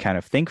and you kind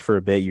of think for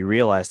a bit, you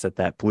realize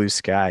that blue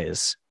sky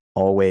is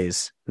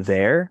always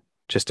there,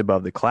 just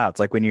above the clouds.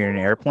 Like when you're in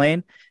an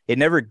airplane, it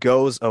never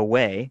goes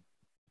away.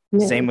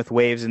 Yeah. Same with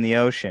waves in the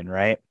ocean,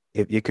 right?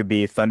 It could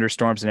be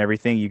thunderstorms and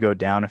everything. You go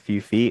down a few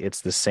feet,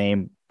 it's the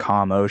same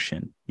calm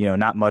ocean.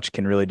 Not much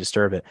can really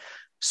disturb it.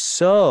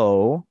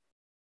 So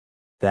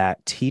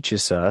that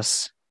teaches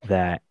us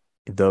that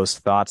those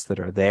thoughts that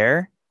are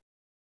there,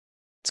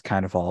 it's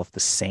kind of all of the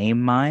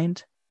same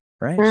mind,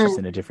 right? It's just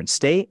in a different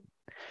state.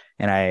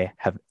 And I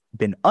have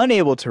been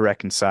unable to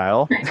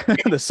reconcile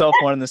the self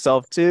 1 and the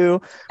self 2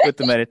 with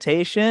the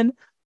meditation.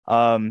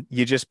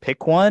 You just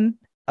pick one.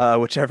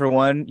 whichever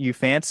one you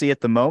fancy at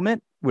the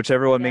moment,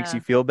 whichever one makes Yeah.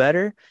 you feel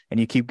better, and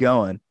you keep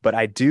going. But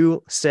I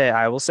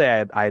will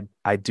say,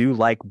 I do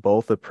like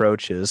both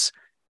approaches,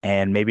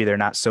 and maybe they're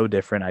not so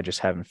different. I just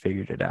haven't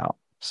figured it out.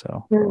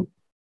 So Mm,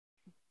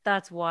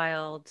 That's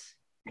wild.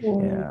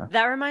 yeah.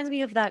 That reminds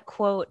me of that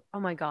quote. Oh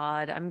my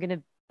God. I'm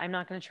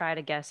not gonna try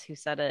to guess who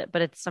said it,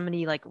 but it's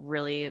somebody like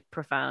really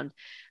profound.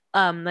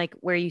 Like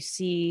where you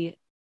see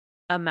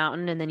a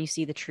mountain and then you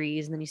see the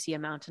trees and then you see a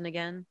mountain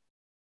again.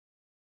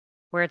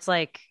 Where it's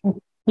like,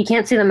 You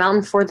can't see the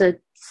mountain for the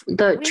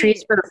trees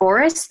wait, for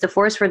the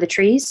forest for the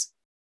trees.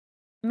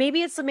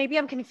 maybe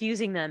I'm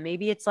confusing them.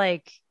 Maybe it's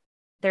like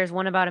there's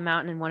one about a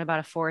mountain and one about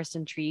a forest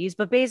and trees,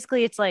 but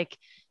basically it's like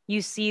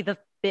you see the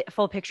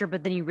full picture,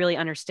 but then you really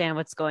understand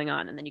what's going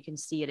on, and then you can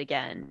see it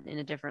again in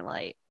a different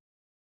light.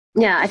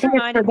 Yeah, I Just think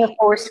it's for reminded the me.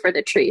 forest for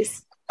the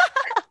trees.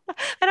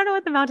 I don't know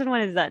what the mountain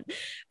one is then,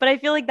 but I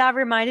feel like that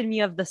reminded me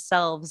of the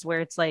selves,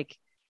 where it's like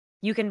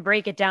you can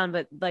break it down,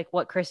 but like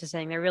what Chris is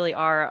saying, they really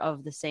are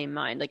of the same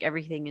mind. Like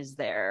everything is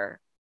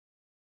there,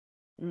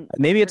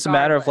 Maybe it's a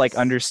matter of like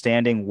regardless.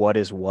 understanding what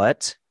is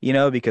what,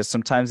 because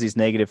sometimes these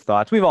negative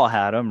thoughts, we've all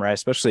had them, right?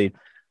 Especially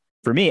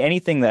for me,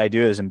 anything that I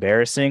do is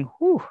embarrassing.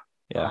 Whew,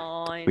 yeah,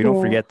 Oh, I we don't know.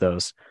 Yeah. forget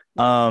those.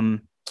 No.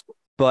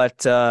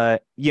 But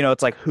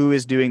it's like who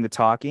is doing the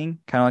talking,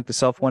 kind of like the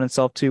self one and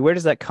self two. Where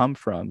does that come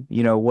from?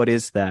 What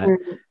is that? Mm.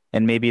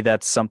 And maybe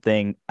that's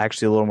something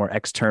actually a little more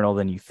external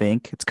than you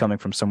think. It's coming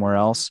from somewhere Mhm.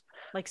 else.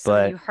 Like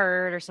something But you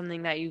heard or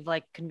something that you've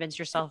like convinced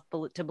yourself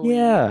to believe.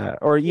 yeah,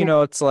 or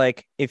Yeah. it's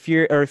like if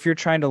you're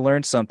trying to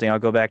learn something, I'll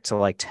go back to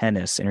like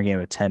tennis, in your game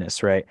of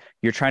tennis, right?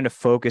 You're trying to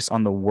focus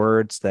on the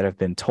words that have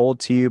been told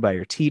to you by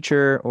your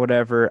teacher or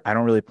whatever. I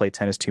don't really play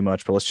tennis too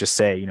much, but let's just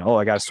say, oh,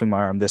 I got to swing my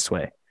arm this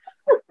way.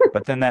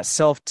 But then that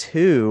self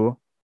too,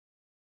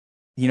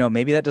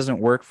 maybe that doesn't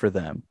work for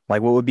them.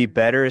 Like what would be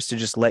better is to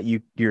just let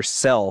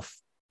yourself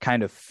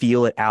kind of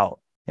feel it out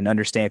and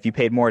understand if you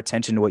paid more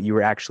attention to what you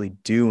were actually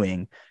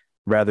doing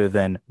rather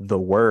than the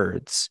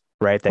words,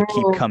 right? That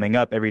keep Mm. coming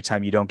up every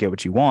time you don't get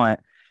what you want.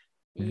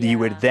 You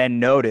would Yeah. then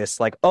notice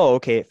like, oh,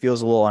 okay, it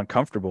feels a little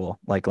uncomfortable.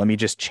 Like, let me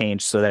just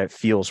change so that it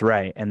feels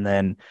right. And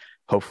then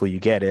hopefully you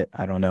get it.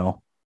 I don't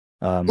know.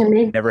 I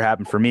mean, Never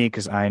happened for me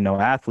because I ain't no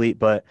athlete,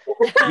 but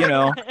you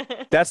know,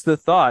 that's the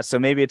thought. So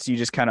maybe it's you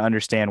just kind of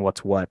understand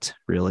what's what,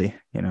 really.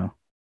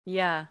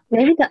 Yeah.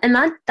 maybe and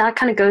that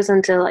kind of goes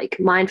into like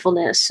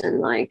mindfulness and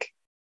like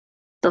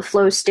the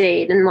flow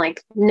state and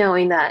like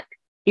knowing that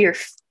you're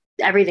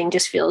everything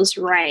just feels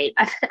right.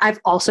 I've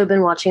also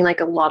been watching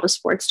like a lot of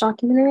sports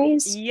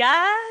documentaries.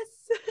 Yes.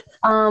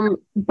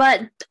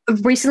 But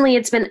recently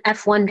it's been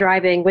F1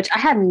 driving, which I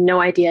had no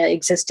idea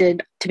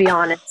existed, to be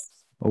honest.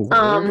 Oh,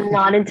 word.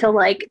 Not until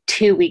like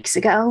 2 weeks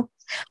ago.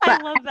 I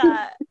But love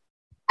that.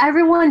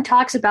 everyone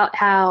talks about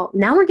how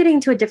now we're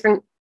getting to a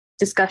different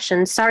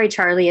discussion. Sorry,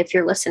 Charlie, if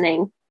you're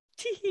listening.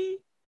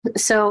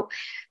 So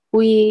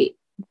we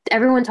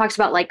everyone talks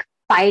about like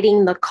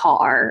fighting the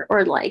car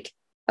or like,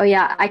 oh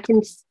yeah,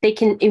 they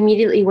can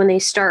immediately when they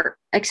start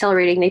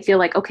accelerating, they feel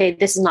like, okay,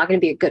 this is not going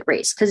to be a good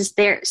race because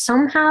they're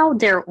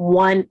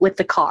one with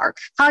the car.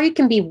 How you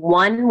can be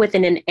one with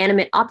an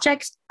inanimate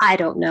object, I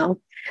don't know.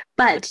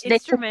 But they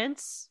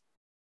Instruments.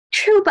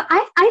 true, but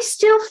I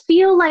still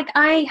feel like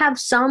I have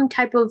some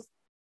type of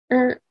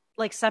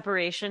Like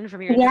separation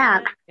from your yeah,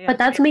 instrument. Yeah. but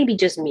that's maybe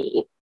just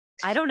me.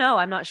 I don't know.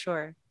 I'm not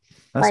sure.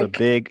 That's a Like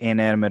big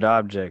inanimate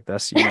object.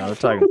 That's, they're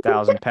talking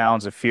 1,000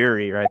 pounds of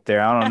fury right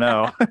there. I don't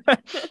know.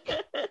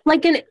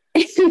 like an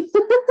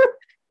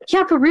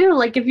yeah, for real.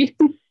 Like if you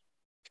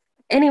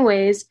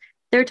anyways,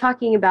 they're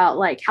talking about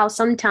like how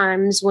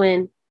sometimes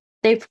when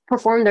they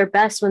perform their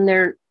best when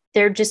they're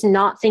just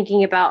not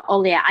thinking about,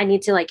 oh yeah, I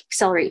need to like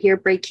accelerate here,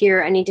 brake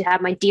here, I need to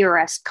have my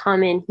DRS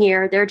come in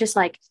here. They're just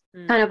like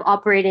kind of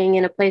operating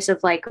in a place of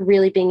like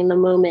really being in the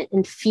moment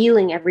and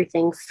feeling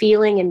everything,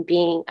 feeling and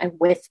being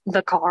with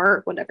the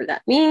car, whatever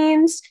that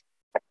means,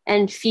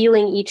 and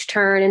feeling each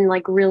turn and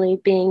like really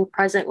being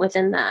present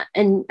within that.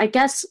 And I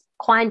guess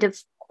kind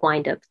of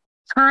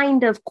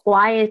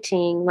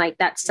quieting like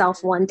that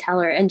self one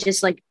teller and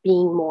just like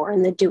being more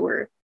in the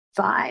doer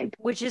vibe.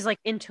 Which is like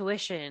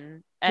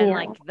intuition and Yeah.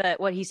 like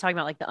what he's talking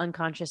about, like the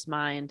unconscious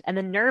mind and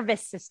the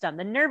nervous system.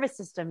 The nervous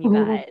system, you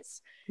Mhm.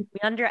 guys.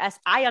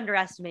 I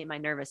underestimate my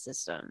nervous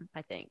system,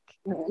 I think.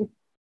 Mhm.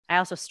 I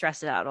also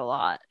stress it out a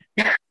lot.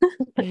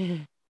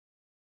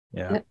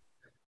 Yeah.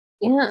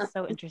 Yeah,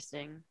 So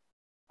interesting.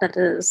 that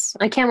is.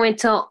 I can't wait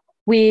till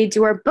we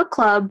do our book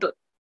club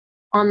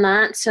on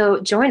that. So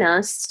join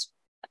us.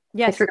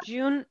 Yes, forgot.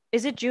 June.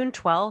 Is it June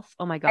 12th?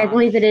 Oh my I gosh.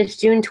 believe it is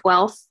June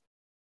 12th.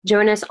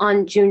 Join us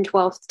on June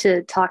 12th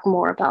to talk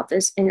more about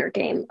this inner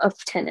game of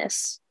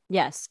tennis.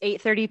 Yes,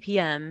 8:30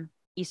 p.m.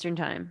 Eastern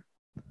time.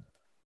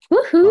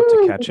 I'll have to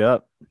Woohoo! catch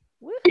up.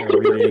 Gotta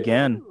read it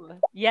again.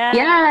 Yeah.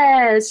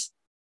 Yes.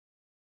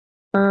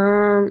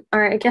 All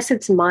right, I guess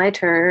it's my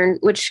turn,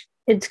 which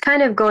it's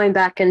kind of going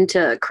back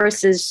into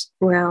Chris's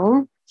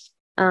realm.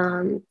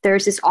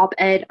 There's this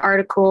op-ed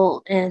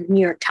article in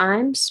New York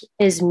Times,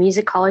 Is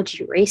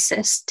Musicology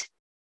Racist?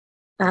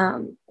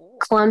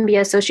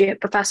 Columbia Associate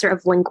Professor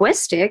of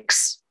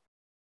Linguistics.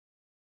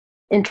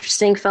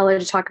 Interesting fellow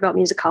to talk about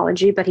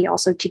musicology, but he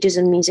also teaches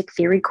a music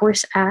theory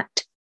course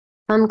at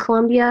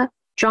Columbia.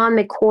 John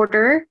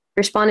McWhorter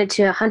responded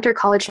to Hunter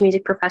College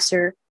music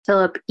professor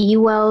Philip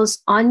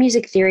Ewell's on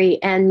music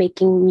theory and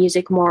making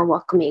music more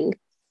welcoming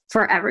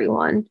for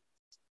everyone.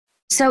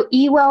 So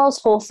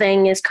Ewell's whole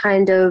thing is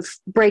kind of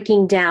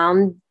breaking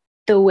down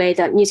the way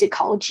that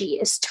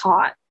musicology is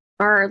taught,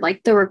 or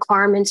like the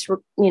requirements,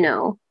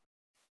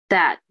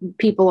 that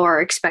people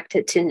are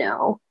expected to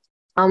know.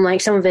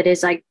 Like some of it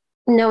is like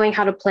knowing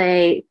how to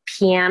play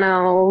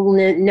piano,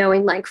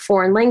 knowing like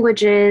foreign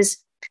languages,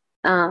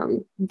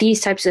 these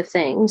types of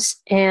things.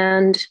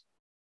 And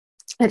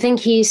I think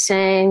he's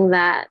saying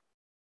that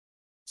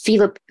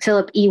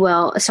Philip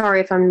Ewell, sorry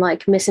if I'm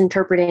like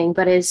misinterpreting,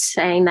 but is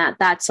saying that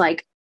that's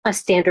like a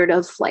standard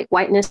of like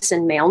whiteness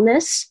and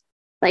maleness,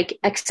 like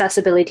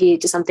accessibility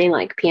to something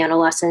like piano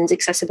lessons,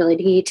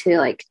 accessibility to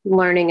like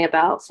learning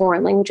about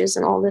foreign languages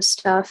and all this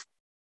stuff.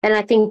 And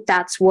I think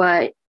that's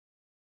what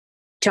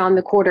John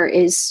McWhorter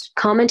is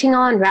commenting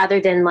on,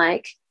 rather than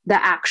like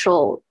the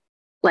actual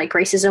like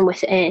racism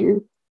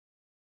within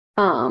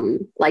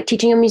like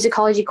teaching a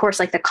musicology course,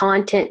 like the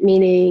content,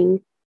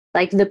 meaning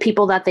like the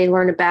people that they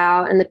learn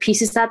about and the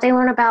pieces that they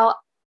learn about.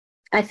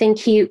 I think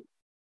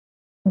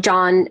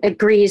John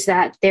agrees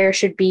that there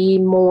should be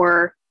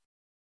more,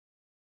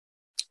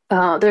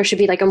 there should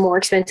be like a more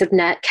expensive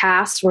net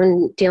cast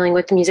when dealing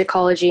with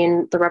musicology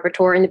and the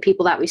repertoire and the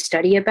people that we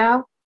study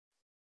about.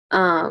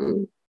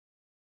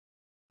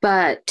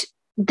 But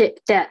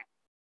that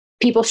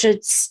people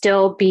should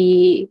still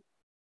be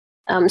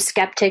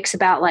skeptics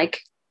about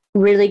like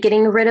really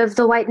getting rid of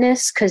the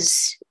whiteness,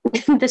 because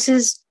this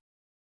is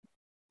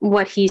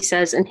what he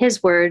says in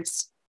his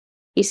words.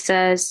 He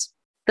says,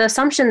 the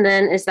assumption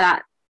then is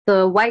that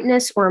the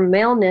whiteness or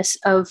maleness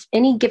of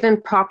any given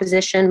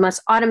proposition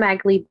must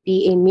automatically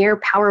be a mere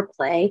power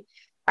play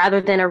rather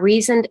than a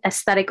reasoned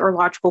aesthetic or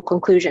logical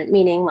conclusion,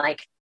 meaning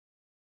like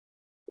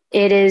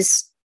it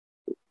is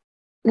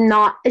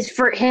not,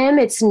 for him,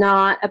 it's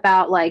not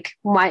about like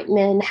white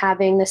men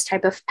having this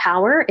type of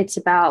power. It's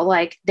about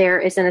like there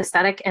is an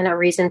aesthetic and a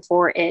reason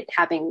for it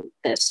having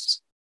this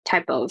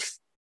type of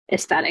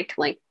aesthetic,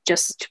 like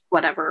just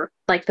whatever,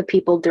 like the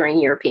people during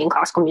European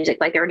classical music,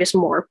 like there were just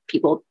more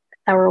people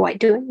that were white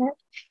doing it.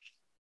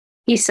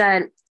 He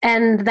said,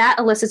 and that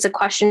elicits a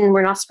question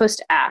we're not supposed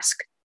to ask.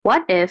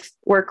 What if,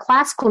 where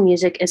classical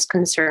music is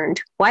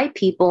concerned, white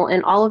people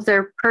and all of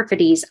their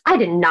perfidies, I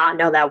did not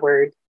know that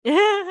word,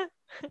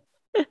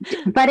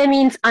 but it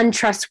means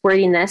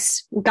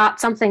untrustworthiness, got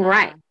something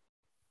right?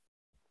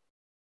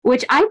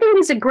 Which I think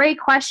is a great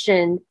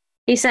question.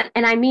 He said,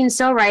 and I mean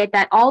so right,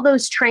 that all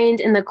those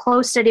trained in the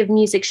close study of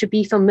music should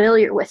be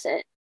familiar with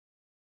it.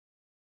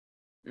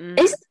 Isn't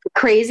it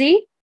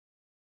crazy?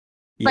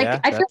 Yeah,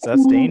 like, I feel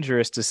that's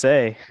dangerous to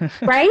say.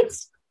 Right?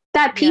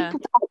 That people,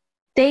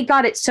 they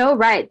got it so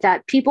right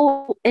that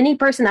people, any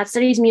person that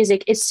studies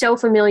music is so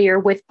familiar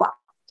with Bach.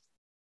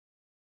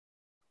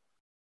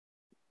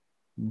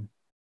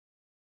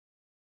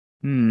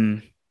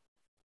 Isn't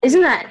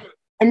that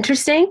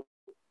interesting?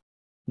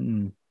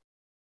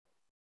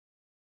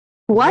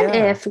 What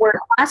if, where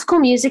classical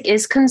music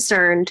is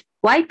concerned,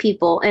 white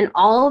people and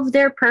all of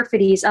their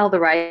perfidies,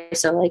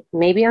 otherwise, so like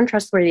maybe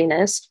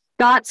untrustworthiness,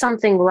 got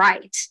something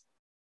right?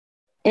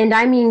 And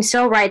I mean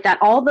so right that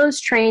all those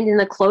trained in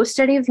the close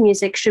study of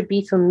music should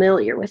be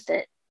familiar with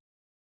it.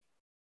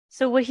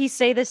 So would he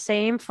say the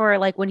same for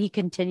like when he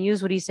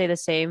continues? Would he say the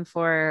same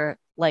for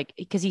like,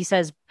 because he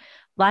says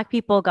Black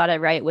people got it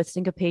right with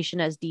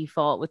syncopation as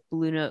default with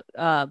blue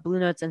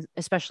notes, and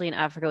especially in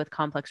Africa with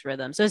complex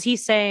rhythms. So is he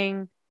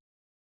saying?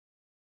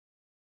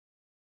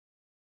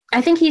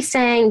 I think he's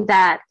saying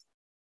that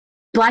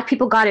Black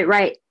people got it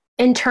right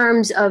in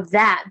terms of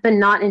that, but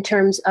not in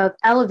terms of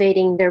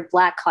elevating their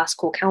Black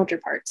classical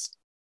counterparts.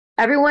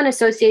 Everyone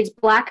associates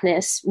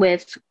Blackness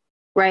with,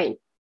 right,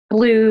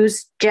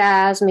 blues,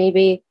 jazz,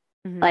 maybe,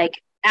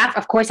 like,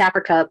 of course,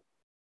 Africa,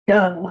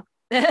 duh.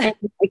 And,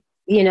 like,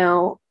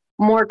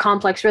 more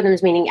complex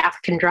rhythms, meaning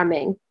African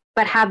drumming.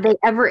 But have they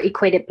ever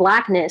equated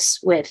Blackness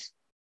with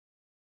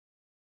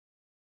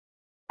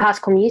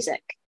classical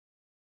music?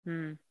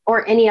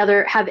 Or any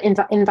other, have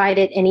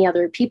invited any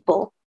other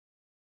people?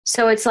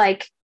 So it's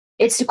like,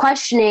 it's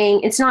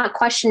not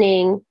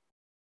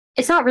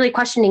really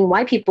questioning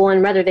white people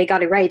and whether they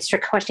got it right. It's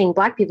just questioning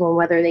Black people and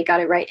whether they got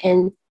it right,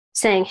 and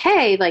saying,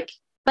 hey, like,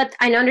 but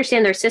I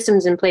understand their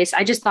systems in place.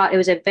 I just thought it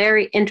was a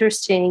very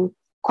interesting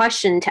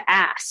question to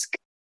ask.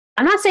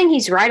 I'm not saying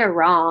he's right or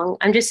wrong.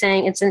 I'm just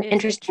saying it's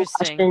interesting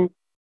question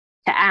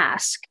to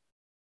ask.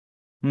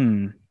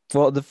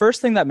 Well, the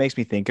first thing that makes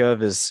me think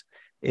of is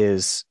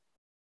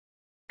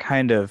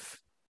kind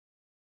of,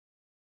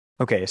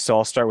 okay, so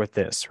I'll start with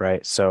this,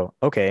 right? So,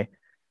 okay,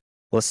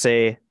 let's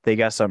say they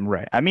got something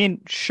right. I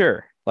mean,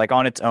 sure, like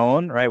on its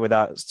own, right,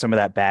 without some of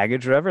that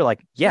baggage or whatever,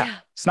 like, yeah,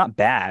 it's not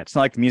bad. It's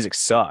not like the music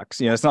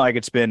sucks. It's not like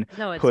it's been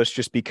pushed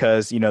just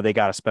because, they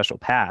got a special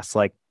pass.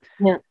 Like,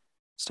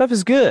 stuff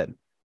is good.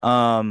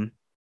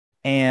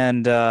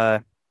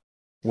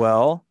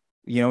 Well,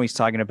 he's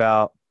talking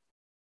about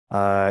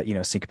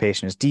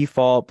syncopation is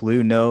default,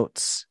 blue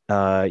notes,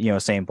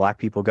 saying black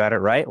people got it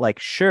right. Like,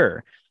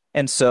 sure.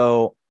 And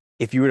so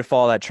if you were to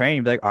follow that train,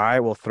 you'd be like, all right,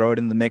 we'll throw it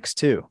in the mix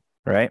too,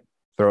 right?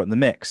 Throw it in the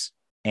mix.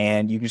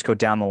 And you can just go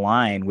down the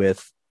line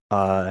with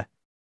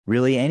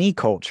really any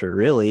culture,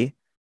 really.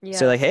 Yeah.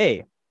 Say like,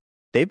 hey,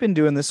 they've been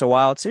doing this a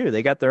while too.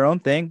 They got their own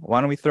thing. Why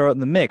don't we throw it in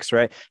the mix,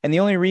 right? And the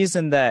only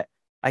reason that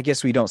I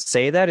guess we don't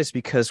say that is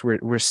because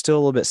we're still a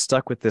little bit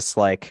stuck with this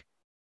like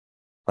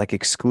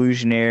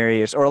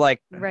exclusionary or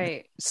like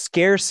right.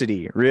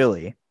 scarcity,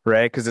 really,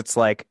 right? Because it's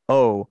like,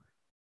 oh,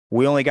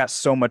 we only got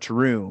so much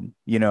room,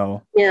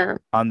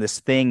 on this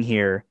thing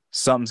here.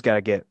 Something's got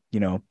to get,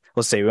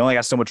 let's say we only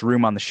got so much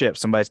room on the ship.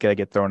 Somebody's got to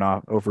get thrown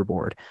off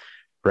overboard,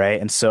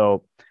 right? And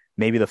so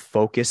maybe the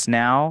focus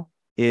now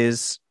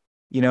is,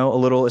 a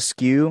little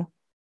askew,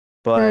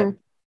 but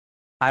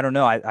I don't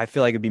know. I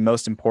feel like it'd be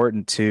most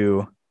important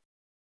to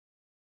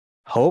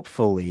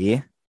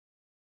hopefully,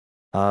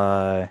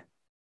 get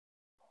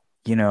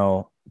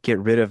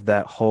rid of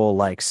that whole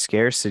like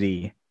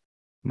scarcity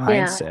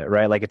mindset,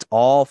 right? Like it's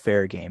all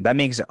fair game. That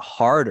makes it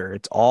harder.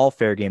 It's all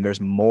fair game.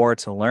 There's more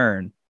to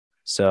learn.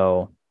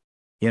 So,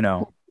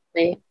 Well,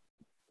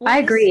 I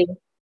agree.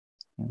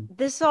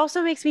 This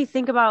also makes me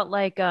think about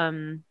like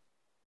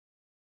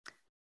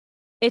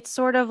it's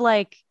sort of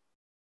like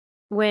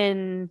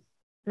when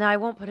no, I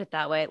won't put it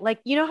that way. Like,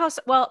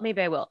 well,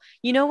 maybe I will.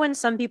 When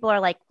some people are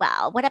like,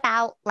 well, what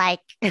about like,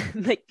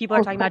 like people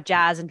are talking about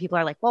jazz and people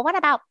are like, well, what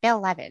about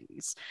Bill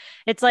Evans?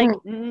 It's like,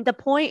 the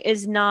point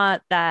is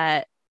not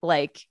that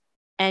like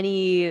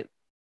any,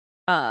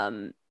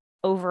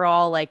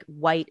 overall like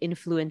white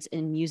influence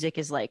in music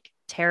is like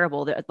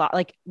terrible.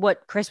 Like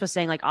what Chris was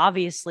saying, like,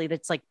 obviously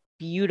that's like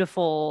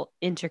beautiful,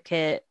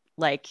 intricate,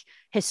 like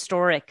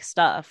historic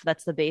stuff.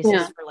 That's the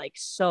basis for like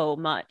so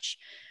much.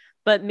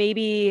 But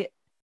maybe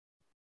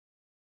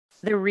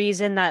the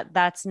reason that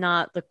that's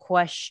not the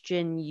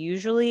question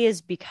usually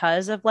is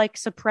because of like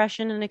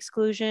suppression and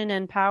exclusion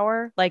and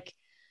power. Like,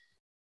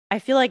 I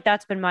feel like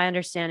that's been my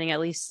understanding,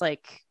 at least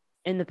like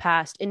in the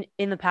past,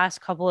 in the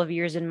past couple of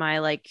years in my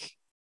like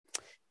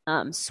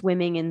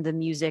swimming in the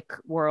music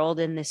world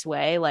in this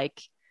way,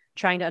 like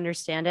trying to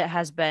understand it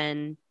has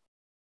been,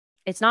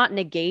 it's not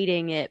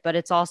negating it, but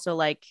it's also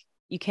like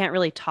you can't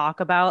really talk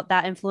about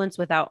that influence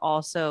without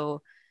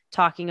also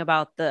talking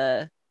about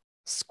the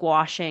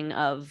squashing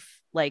of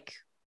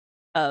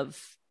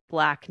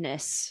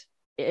blackness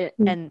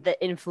and the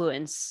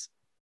influence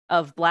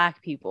of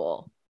black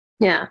people.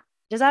 Yeah.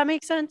 Does that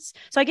make sense?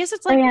 So I guess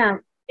it's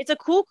like, it's a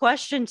cool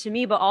question to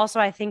me, but also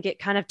I think it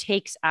kind of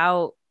takes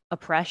out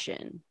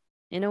oppression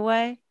in a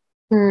way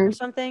or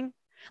something.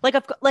 Like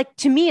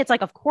to me, it's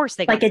like, of course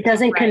they like it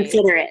doesn't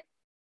consider it.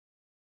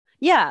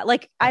 Yeah.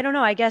 Like, I don't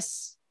know. I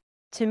guess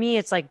to me,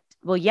 it's like,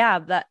 well, yeah,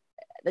 that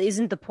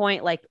isn't the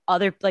point. Like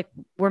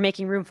we're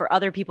making room for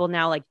other people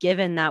now, like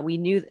given that we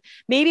knew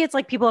maybe it's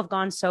like people have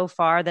gone so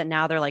far that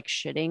now they're like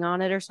shitting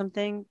on it or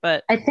something.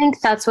 But I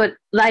think that's what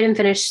I didn't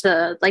finish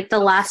the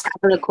last half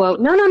of the quote.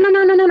 No.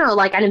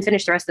 Like I didn't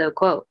finish the rest of the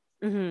quote.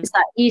 Is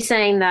that he's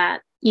saying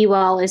that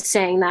Ewell is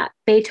saying that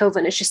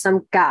Beethoven is just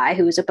some guy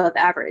who is above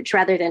average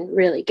rather than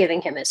really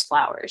giving him his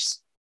flowers,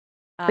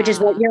 which is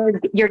what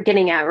you're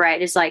getting at,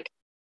 right? Is like,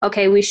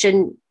 okay, we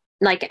shouldn't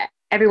like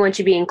everyone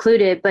should be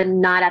included, but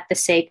not at the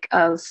sake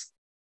of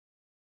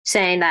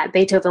saying that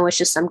Beethoven was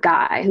just some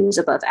guy who was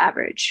above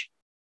average.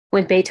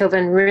 When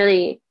Beethoven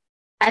really,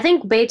 I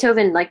think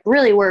Beethoven like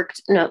really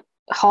worked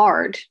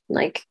hard,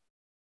 like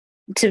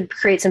to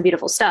create some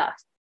beautiful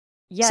stuff.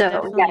 Yeah, so,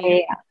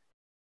 definitely.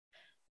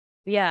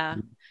 Yeah.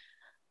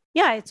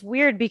 It's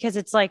weird because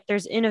it's like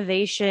there's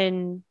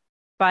innovation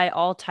by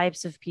all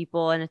types of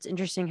people, and it's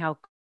interesting how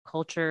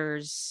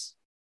cultures,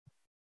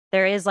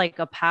 there is like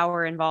a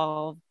power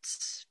involved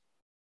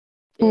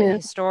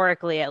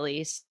historically, at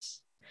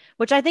least,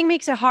 which I think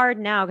makes it hard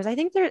now because I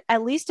think there,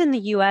 at least in the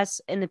US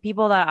and the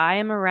people that I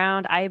am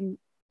around,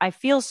 I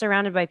feel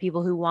surrounded by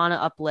people who want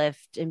to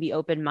uplift and be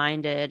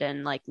open-minded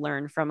and like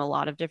learn from a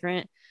lot of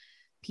different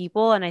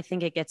people. And I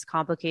think it gets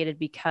complicated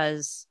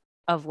because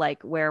of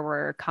like where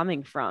we're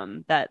coming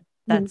from,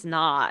 that's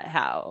not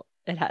how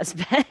it has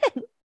been.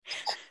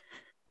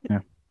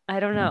 I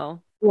don't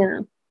know.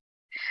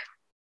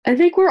 I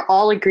think we're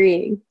all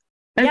agreeing.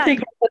 I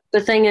think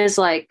the thing is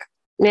like,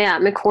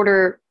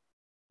 McWhorter,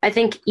 I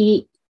think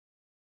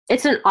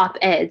it's an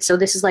op-ed, so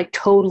this is like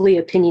totally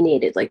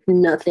opinionated. Like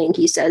nothing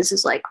he says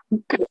is like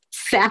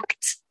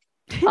fact.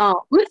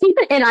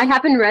 And I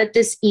haven't read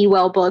this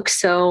Ewell book,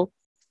 so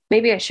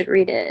maybe I should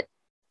read it.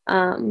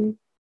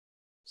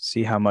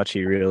 See how much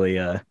he really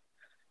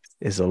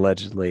is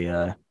allegedly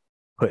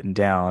putting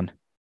down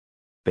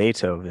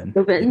Beethoven.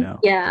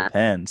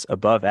 Depends.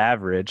 Above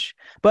average.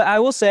 But I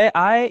will say,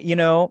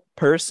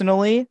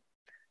 personally,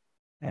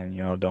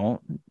 and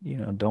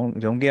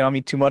don't get on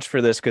me too much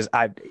for this because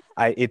I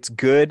it's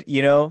good,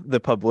 the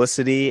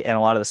publicity and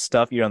a lot of the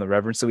stuff, the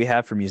reverence that we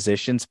have for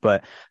musicians,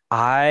 but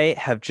I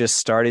have just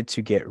started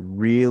to get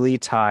really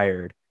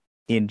tired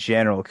in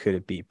general. Could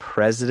it be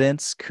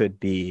presidents, could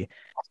be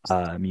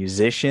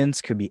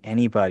musicians, could be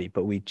anybody,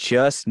 but we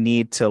just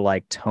need to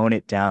like tone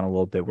it down a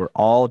little bit. We're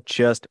all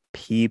just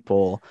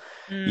people,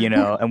 you Mm,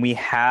 know, and we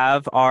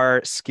have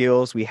our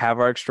skills, we have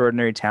our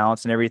extraordinary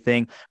talents and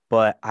everything,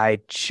 but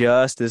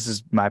this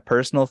is my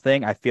personal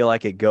thing. I feel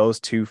like it goes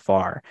too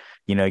far.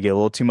 You know, you get a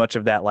little too much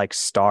of that like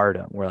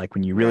stardom where like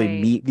when you really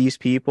right. meet these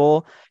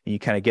people and you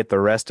kind of get the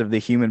rest of the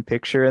human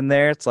picture in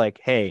there, it's like,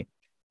 hey,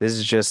 this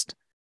is just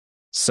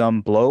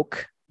some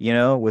bloke, you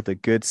know, with a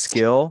good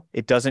skill.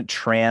 It doesn't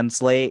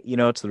translate, you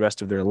know, to the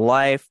rest of their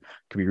life.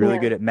 Could be really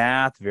Yeah. good at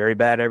math, very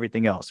bad at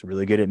everything else,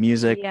 really good at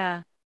music.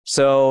 Yeah.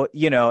 So,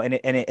 you know, and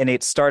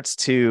it starts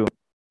to,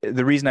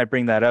 the reason I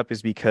bring that up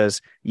is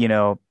because, you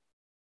know,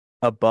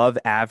 above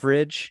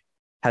average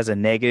has a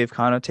negative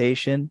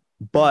connotation,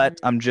 but Mhm.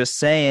 I'm just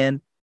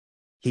saying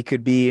he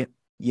could be,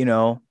 you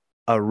know,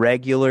 a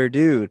regular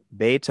dude.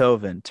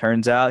 Beethoven,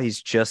 turns out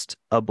he's just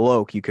a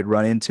bloke. You could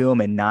run into him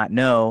and not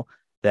know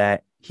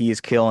that he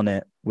is killing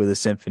it with his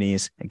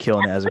symphonies and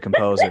killing it as a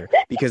composer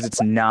because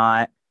it's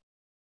not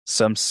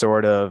some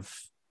sort of,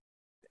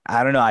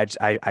 I don't know.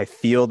 I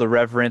feel the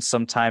reverence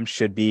sometimes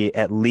should be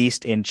at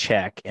least in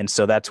check. And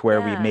so that's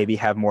where we Yeah. maybe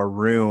have more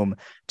room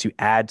to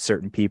add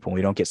certain people.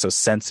 We don't get so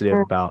sensitive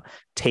Mm, about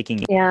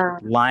taking yeah.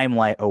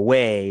 limelight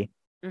away,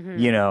 you Hmm.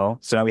 know.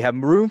 So now we have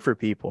room for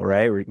people,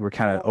 right? We're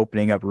kind of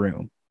opening up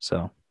room.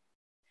 So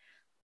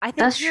I think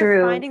That's you're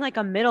true. finding like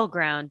a middle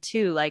ground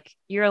too. Like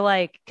you're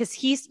like, because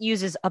he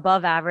uses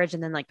above average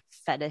and then like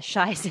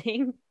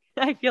fetishizing.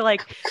 I feel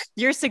like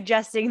you're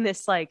suggesting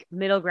this like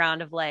middle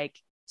ground of like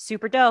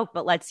super dope,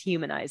 but let's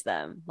humanize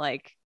them.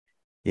 Like,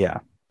 yeah.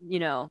 they're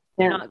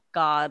Yeah. not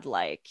god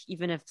like,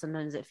 even if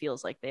sometimes it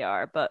feels like they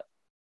are. But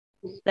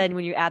then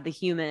when you add the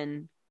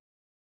human,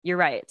 you're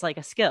right. It's like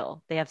a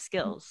skill. They have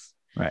skills.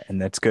 Right.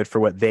 And that's good for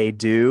what they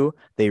do.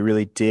 They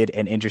really did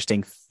an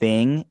interesting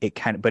thing.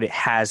 But it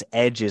has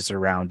edges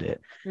around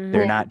it. They're Hmm.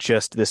 Yeah. not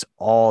just this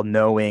all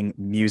knowing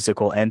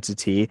musical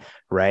entity,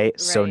 right?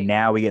 So Right.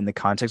 now we get in the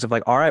context of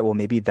like, all right, well,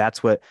 maybe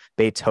that's what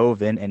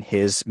Beethoven and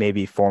his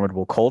maybe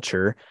formidable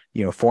culture,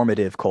 you know,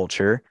 formative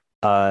culture,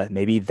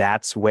 maybe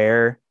that's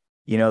where,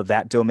 you know,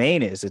 that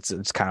domain is.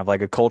 It's kind of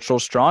like a cultural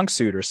strong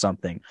suit or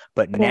something.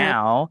 But Yeah.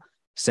 now,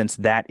 since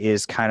that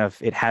is kind of,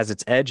 it has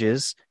its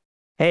edges,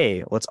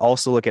 hey, let's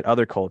also look at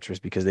other cultures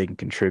because they can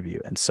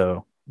contribute. And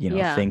so, you know,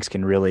 Yeah. things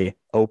can really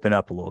open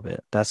up a little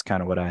bit. That's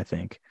kind of what I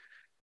think.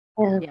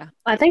 Yeah. Yeah.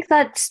 I think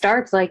that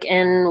starts like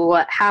in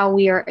how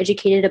we are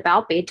educated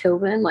about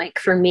Beethoven. Like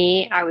for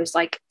me, I was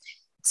like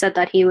said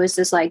that he was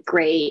this like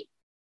great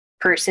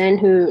person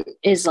who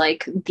is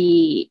like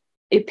the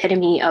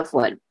epitome of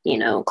what,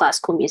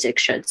 classical music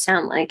should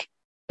sound like.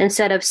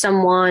 Instead of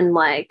someone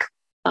like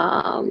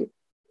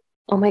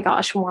oh my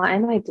gosh, why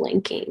am I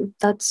blanking?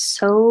 That's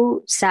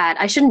so sad.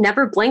 I should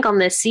never blank on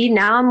this. See,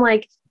 now I'm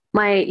like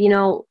my,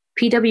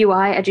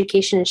 PWI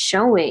education is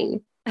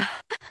showing.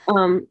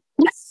 Um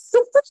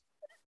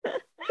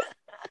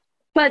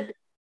but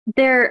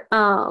they're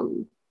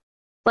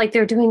like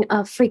they're doing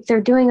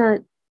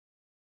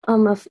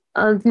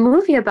a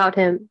movie about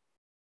him.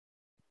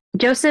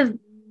 Joseph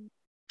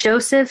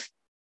Joseph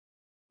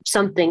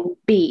something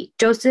B.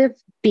 Joseph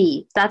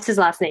B. That's his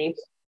last name.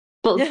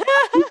 But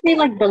you say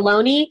like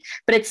baloney,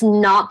 but it's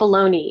not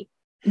baloney.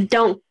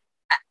 Don't.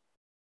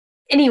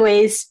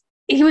 Anyways,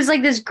 he was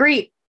like this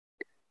great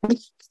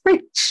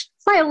French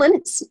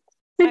violinist.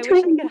 They're I wish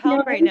I doing could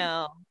help right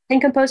now. and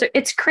composer.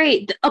 It's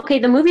great. Okay,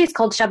 the movie is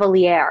called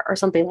Chevalier or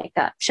something like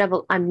that.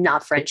 I'm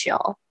not French,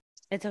 y'all.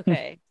 It's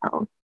okay.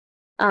 So,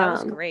 That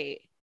was um,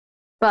 great.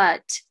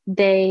 but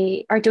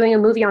they are doing a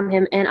movie on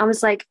him, and I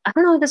was like, I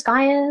don't know who this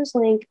guy is,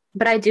 like,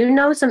 but I do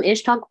know some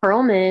Ishtok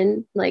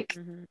Perlman, like,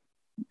 Hmm.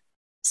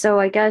 so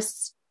I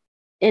guess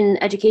in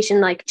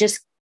education, like,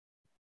 just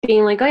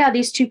being like, oh yeah,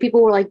 these two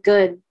people were like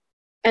good,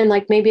 and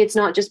like maybe it's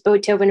not just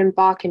Beethoven and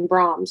Bach and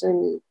Brahms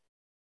and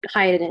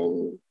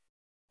Haydn,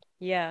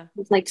 Yeah.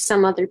 it's like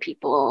some other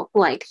people,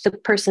 like the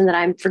person that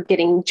I'm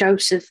forgetting,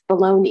 Joseph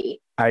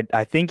Bologna.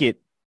 I think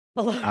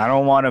I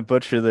don't want to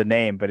butcher the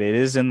name, but it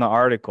is in the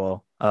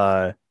article.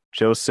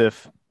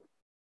 Joseph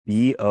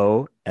Bologna.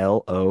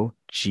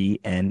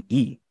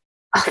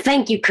 Oh,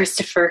 thank you,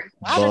 Christopher.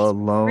 Wow, that's pretty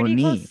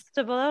Bologna. close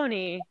to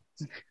baloney.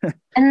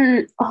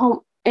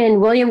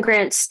 And William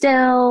Grant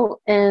Still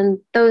and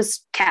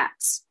those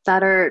cats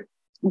that are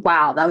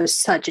wow, that was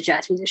such a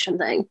jazz musician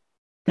thing.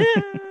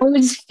 It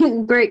was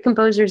great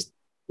composers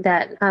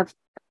that have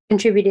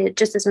contributed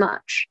just as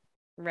much.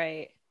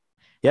 Right. It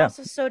Yeah.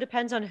 also so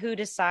depends on who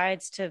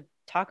decides to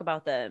talk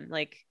about them.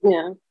 Like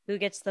Yeah. who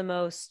gets the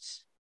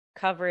most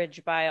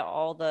coverage by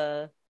all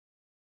the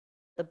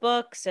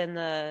books and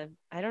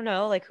I don't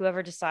know, like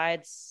whoever's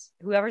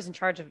in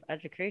charge of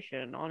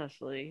education,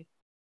 honestly.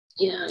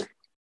 Yeah.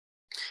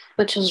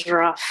 Which is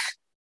rough.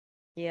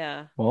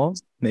 Yeah. Well,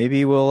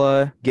 maybe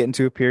we'll get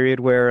into a period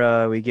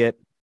where we get,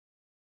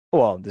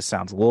 well, this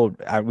sounds a little,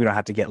 we don't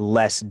have to get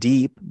less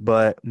deep,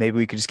 but maybe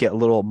we could just get a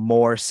little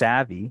more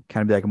savvy,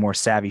 kind of be like a more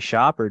savvy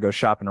shopper, go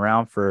shopping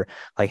around for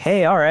like,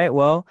 hey, all right,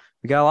 well,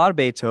 we got a lot of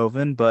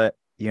Beethoven, but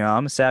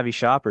I'm a savvy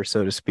shopper,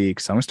 so to speak.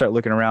 So I'm gonna start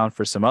looking around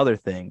for some other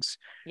things,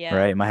 Yeah.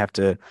 right? Might have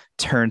to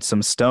turn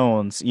some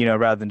stones,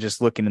 rather than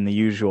just looking in the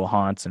usual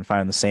haunts and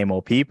finding the same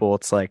old people.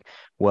 It's like,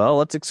 well,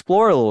 let's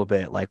explore a little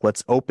bit. Like,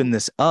 let's open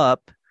this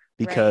up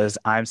because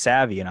I'm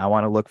savvy and I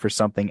want to look for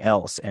something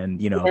else. And,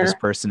 this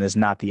person is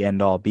not the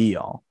end all be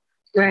all.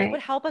 Right. It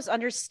would help us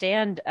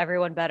understand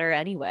everyone better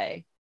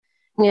anyway.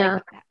 Yeah.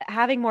 Like,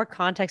 having more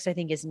context, I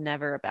think, is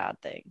never a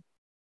bad thing.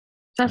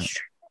 That's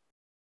true.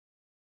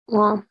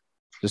 Well,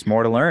 just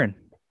more to learn.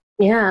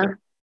 Yeah.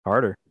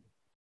 Harder.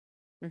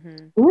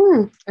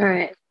 Mm-hmm. All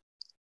right.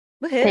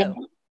 Woohoo.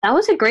 That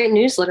was a great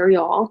newsletter,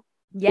 y'all.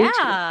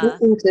 Yeah.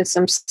 Listen to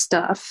some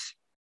stuff.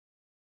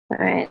 All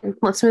right.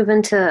 Let's move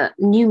into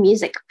new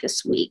music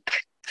this week.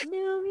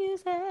 New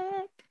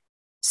music.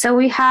 So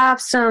we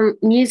have some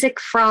music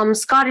from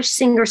Scottish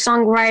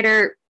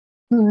singer-songwriter.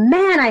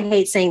 Man, I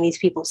hate saying these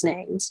people's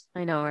names.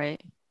 I know,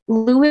 right?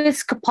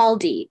 Lewis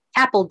Capaldi.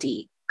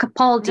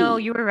 No,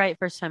 you were right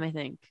first time, I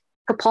think.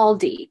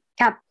 Capaldi.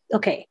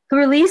 Okay. Who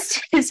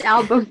released his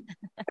album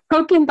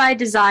Broken by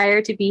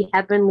Desire to Be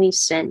Heavenly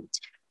Sent.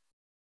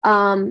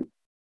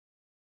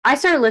 I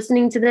started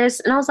listening to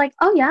this and I was like,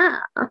 oh yeah,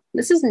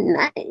 this is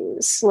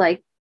nice.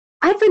 Like,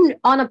 I've been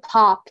on a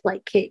pop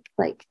kick,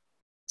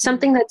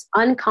 something that's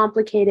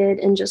uncomplicated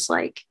and just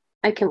like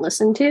I can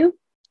listen to.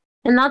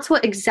 And that's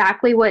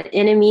exactly what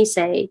Enemy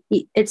say.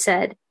 It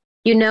said,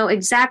 you know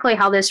exactly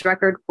how this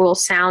record will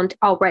sound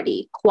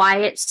already.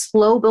 Quiet,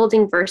 slow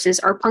building verses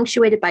are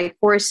punctuated by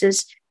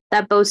choruses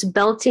that boast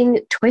belting,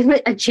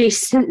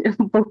 toilet-adjacent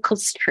vocal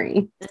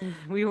stream.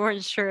 We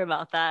weren't sure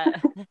about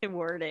that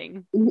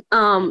wording.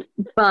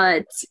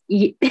 But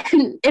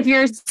if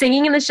you're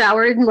singing in the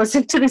shower and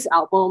listen to this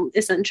album,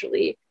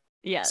 essentially.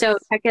 Yes. So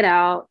check it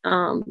out.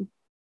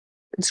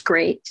 It's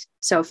great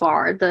so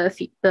far,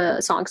 the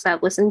songs that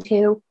I've listened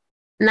to.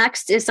 The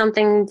next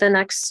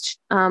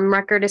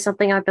record is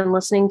something I've been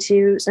listening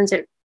to since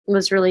it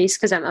was released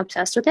because I'm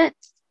obsessed with it.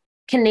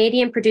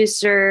 Canadian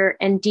producer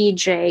and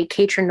DJ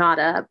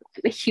Kaytranada. I'm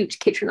a huge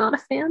Kaytranada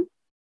fan.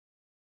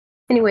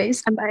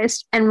 Anyways, I'm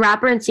biased. And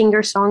rapper and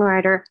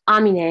singer-songwriter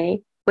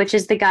Aminé, which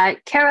is the guy,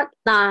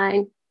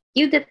 Caroline,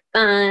 you did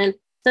fine.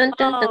 Dun,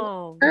 dun,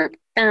 oh, dun,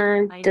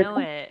 dun, I dun. know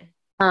it.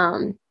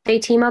 They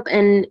team up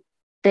and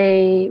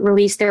they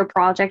release their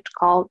project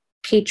called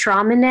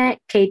Kaytramine.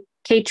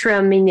 We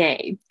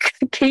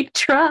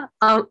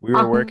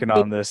were working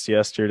on this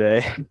yesterday.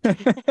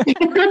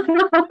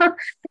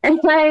 And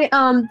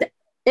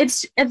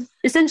it's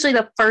essentially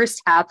the first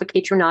half of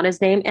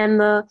Kaytranada's name and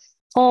the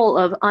whole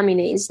of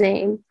Aminé's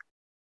name.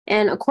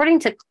 And according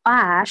to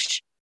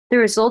Clash, the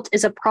result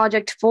is a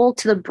project full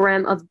to the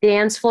brim of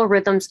danceful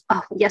rhythms.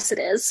 Oh, yes, it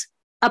is.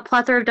 A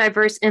plethora of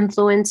diverse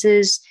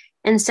influences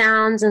and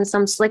sounds and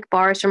some slick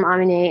bars from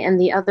Aminé and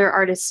the other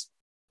artists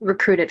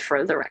recruited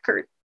for the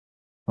record.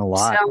 A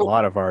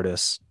lot of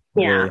artists.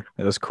 Yeah. Really.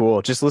 It was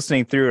cool. Just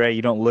listening through, right?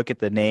 You don't look at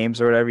the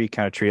names or whatever. You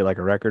kind of treat it like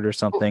a record or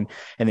something.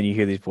 And then you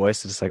hear these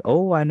voices. It's like,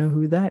 oh, I know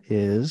who that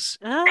is.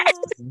 Oh. I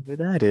know who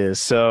that is.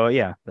 So,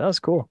 yeah, that was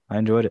cool. I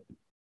enjoyed it.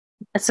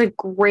 It's a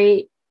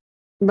great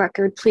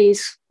record.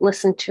 Please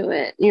listen to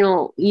it.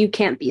 You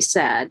can't be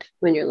sad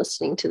when you're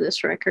listening to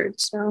this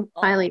record. So,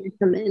 highly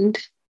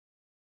recommend.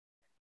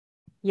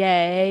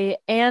 Yay.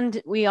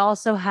 And we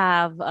also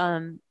have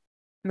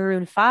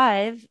Maroon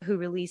 5, who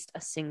released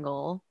a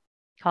single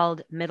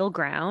called Middle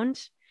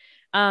Ground.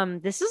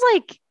 This is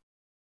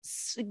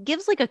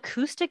gives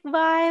acoustic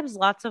vibes,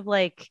 lots of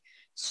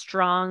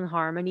strong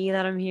harmony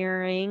that I'm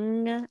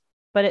hearing,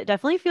 but it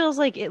definitely feels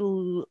like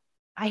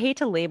I hate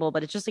to label,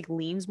 but it just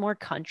leans more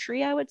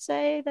country, I would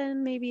say,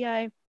 than maybe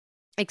I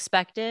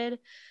expected.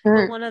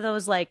 But one of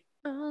those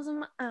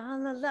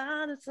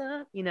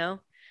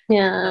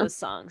Yeah, those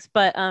songs.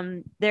 But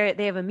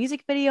they have a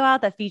music video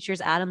out that features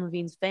Adam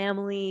Levine's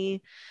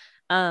family,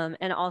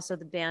 and also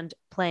the band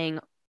playing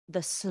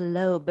the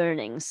Slow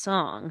Burning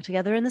song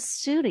together in the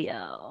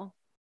studio.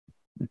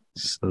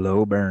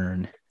 Slow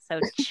burn. So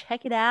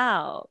check it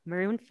out.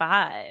 Maroon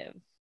 5.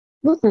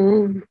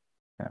 Mm-hmm.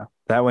 Yeah.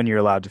 That one you're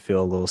allowed to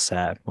feel a little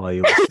sad while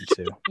you listen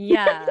to.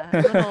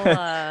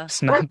 Yeah.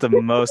 It's not the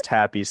most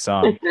happy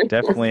song.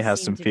 Definitely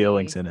has some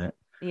feelings in it.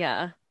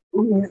 Yeah.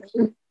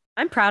 Mm-hmm.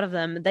 I'm proud of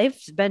them. They've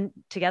been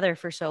together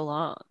for so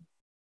long.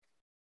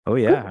 Oh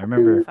yeah, I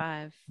remember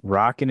 5.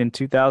 rocking in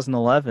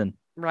 2011.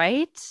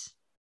 Right?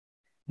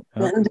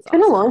 Oh, It's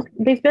been awesome.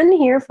 They've been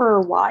here for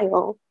a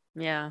while.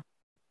 Yeah.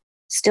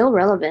 Still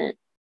relevant.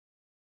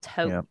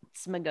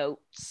 Totes my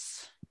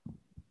goats.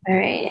 All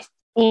right.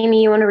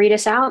 Amy, you want to read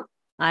us out?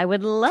 I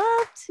would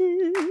love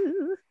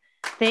to.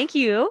 Thank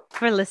you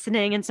for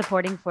listening and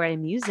supporting 4A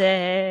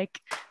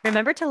Music.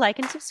 Remember to like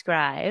and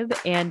subscribe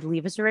and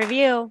leave us a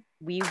review.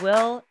 We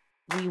will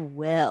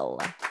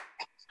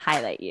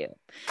highlight you.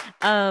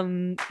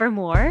 For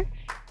more,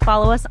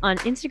 follow us on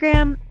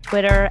Instagram,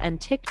 Twitter, and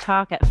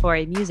TikTok at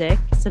 4A Music.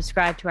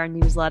 Subscribe to our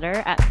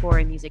newsletter at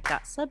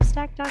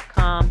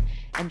 4amusic.substack.com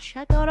and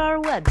check out our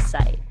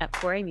website at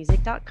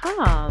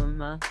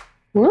 4amusic.com.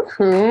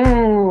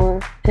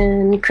 Woohoo!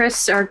 And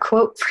Chris, our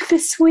quote for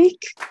this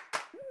week?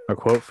 Our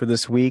quote for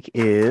this week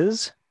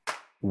is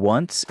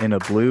 "Once in a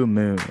blue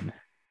moon."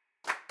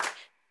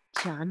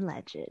 John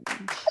Legend.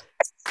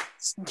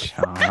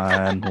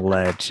 John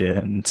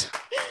Legend.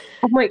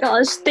 Oh my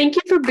gosh! Thank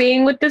you for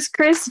being with us,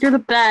 Chris. You're the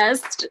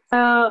best.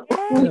 Yeah,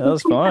 that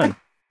was fun.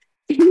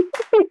 Is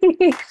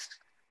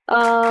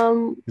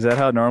that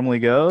how it normally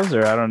goes,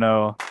 or I don't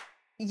know?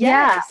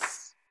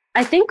 Yes.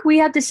 I think we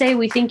have to say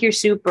we think you're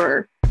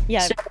super.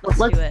 Yeah. So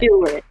let's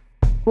do it.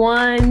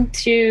 1,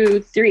 2,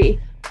 3.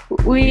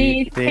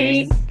 We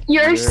think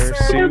you're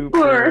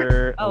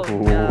super. Oh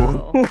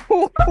no.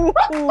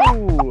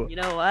 You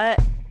know what?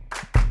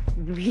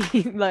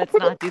 Let's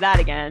not do that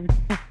again.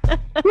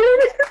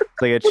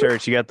 It's like at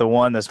church, you got the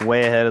one that's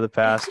way ahead of the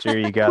pastor.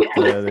 You got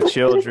the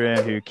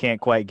children who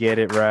can't quite get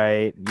it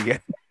right. You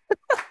got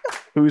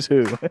who's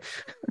who.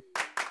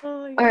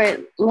 All right,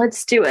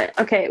 let's do it.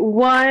 Okay,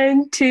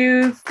 1,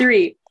 2,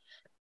 3.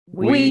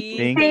 We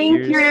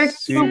think you're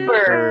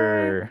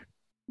super.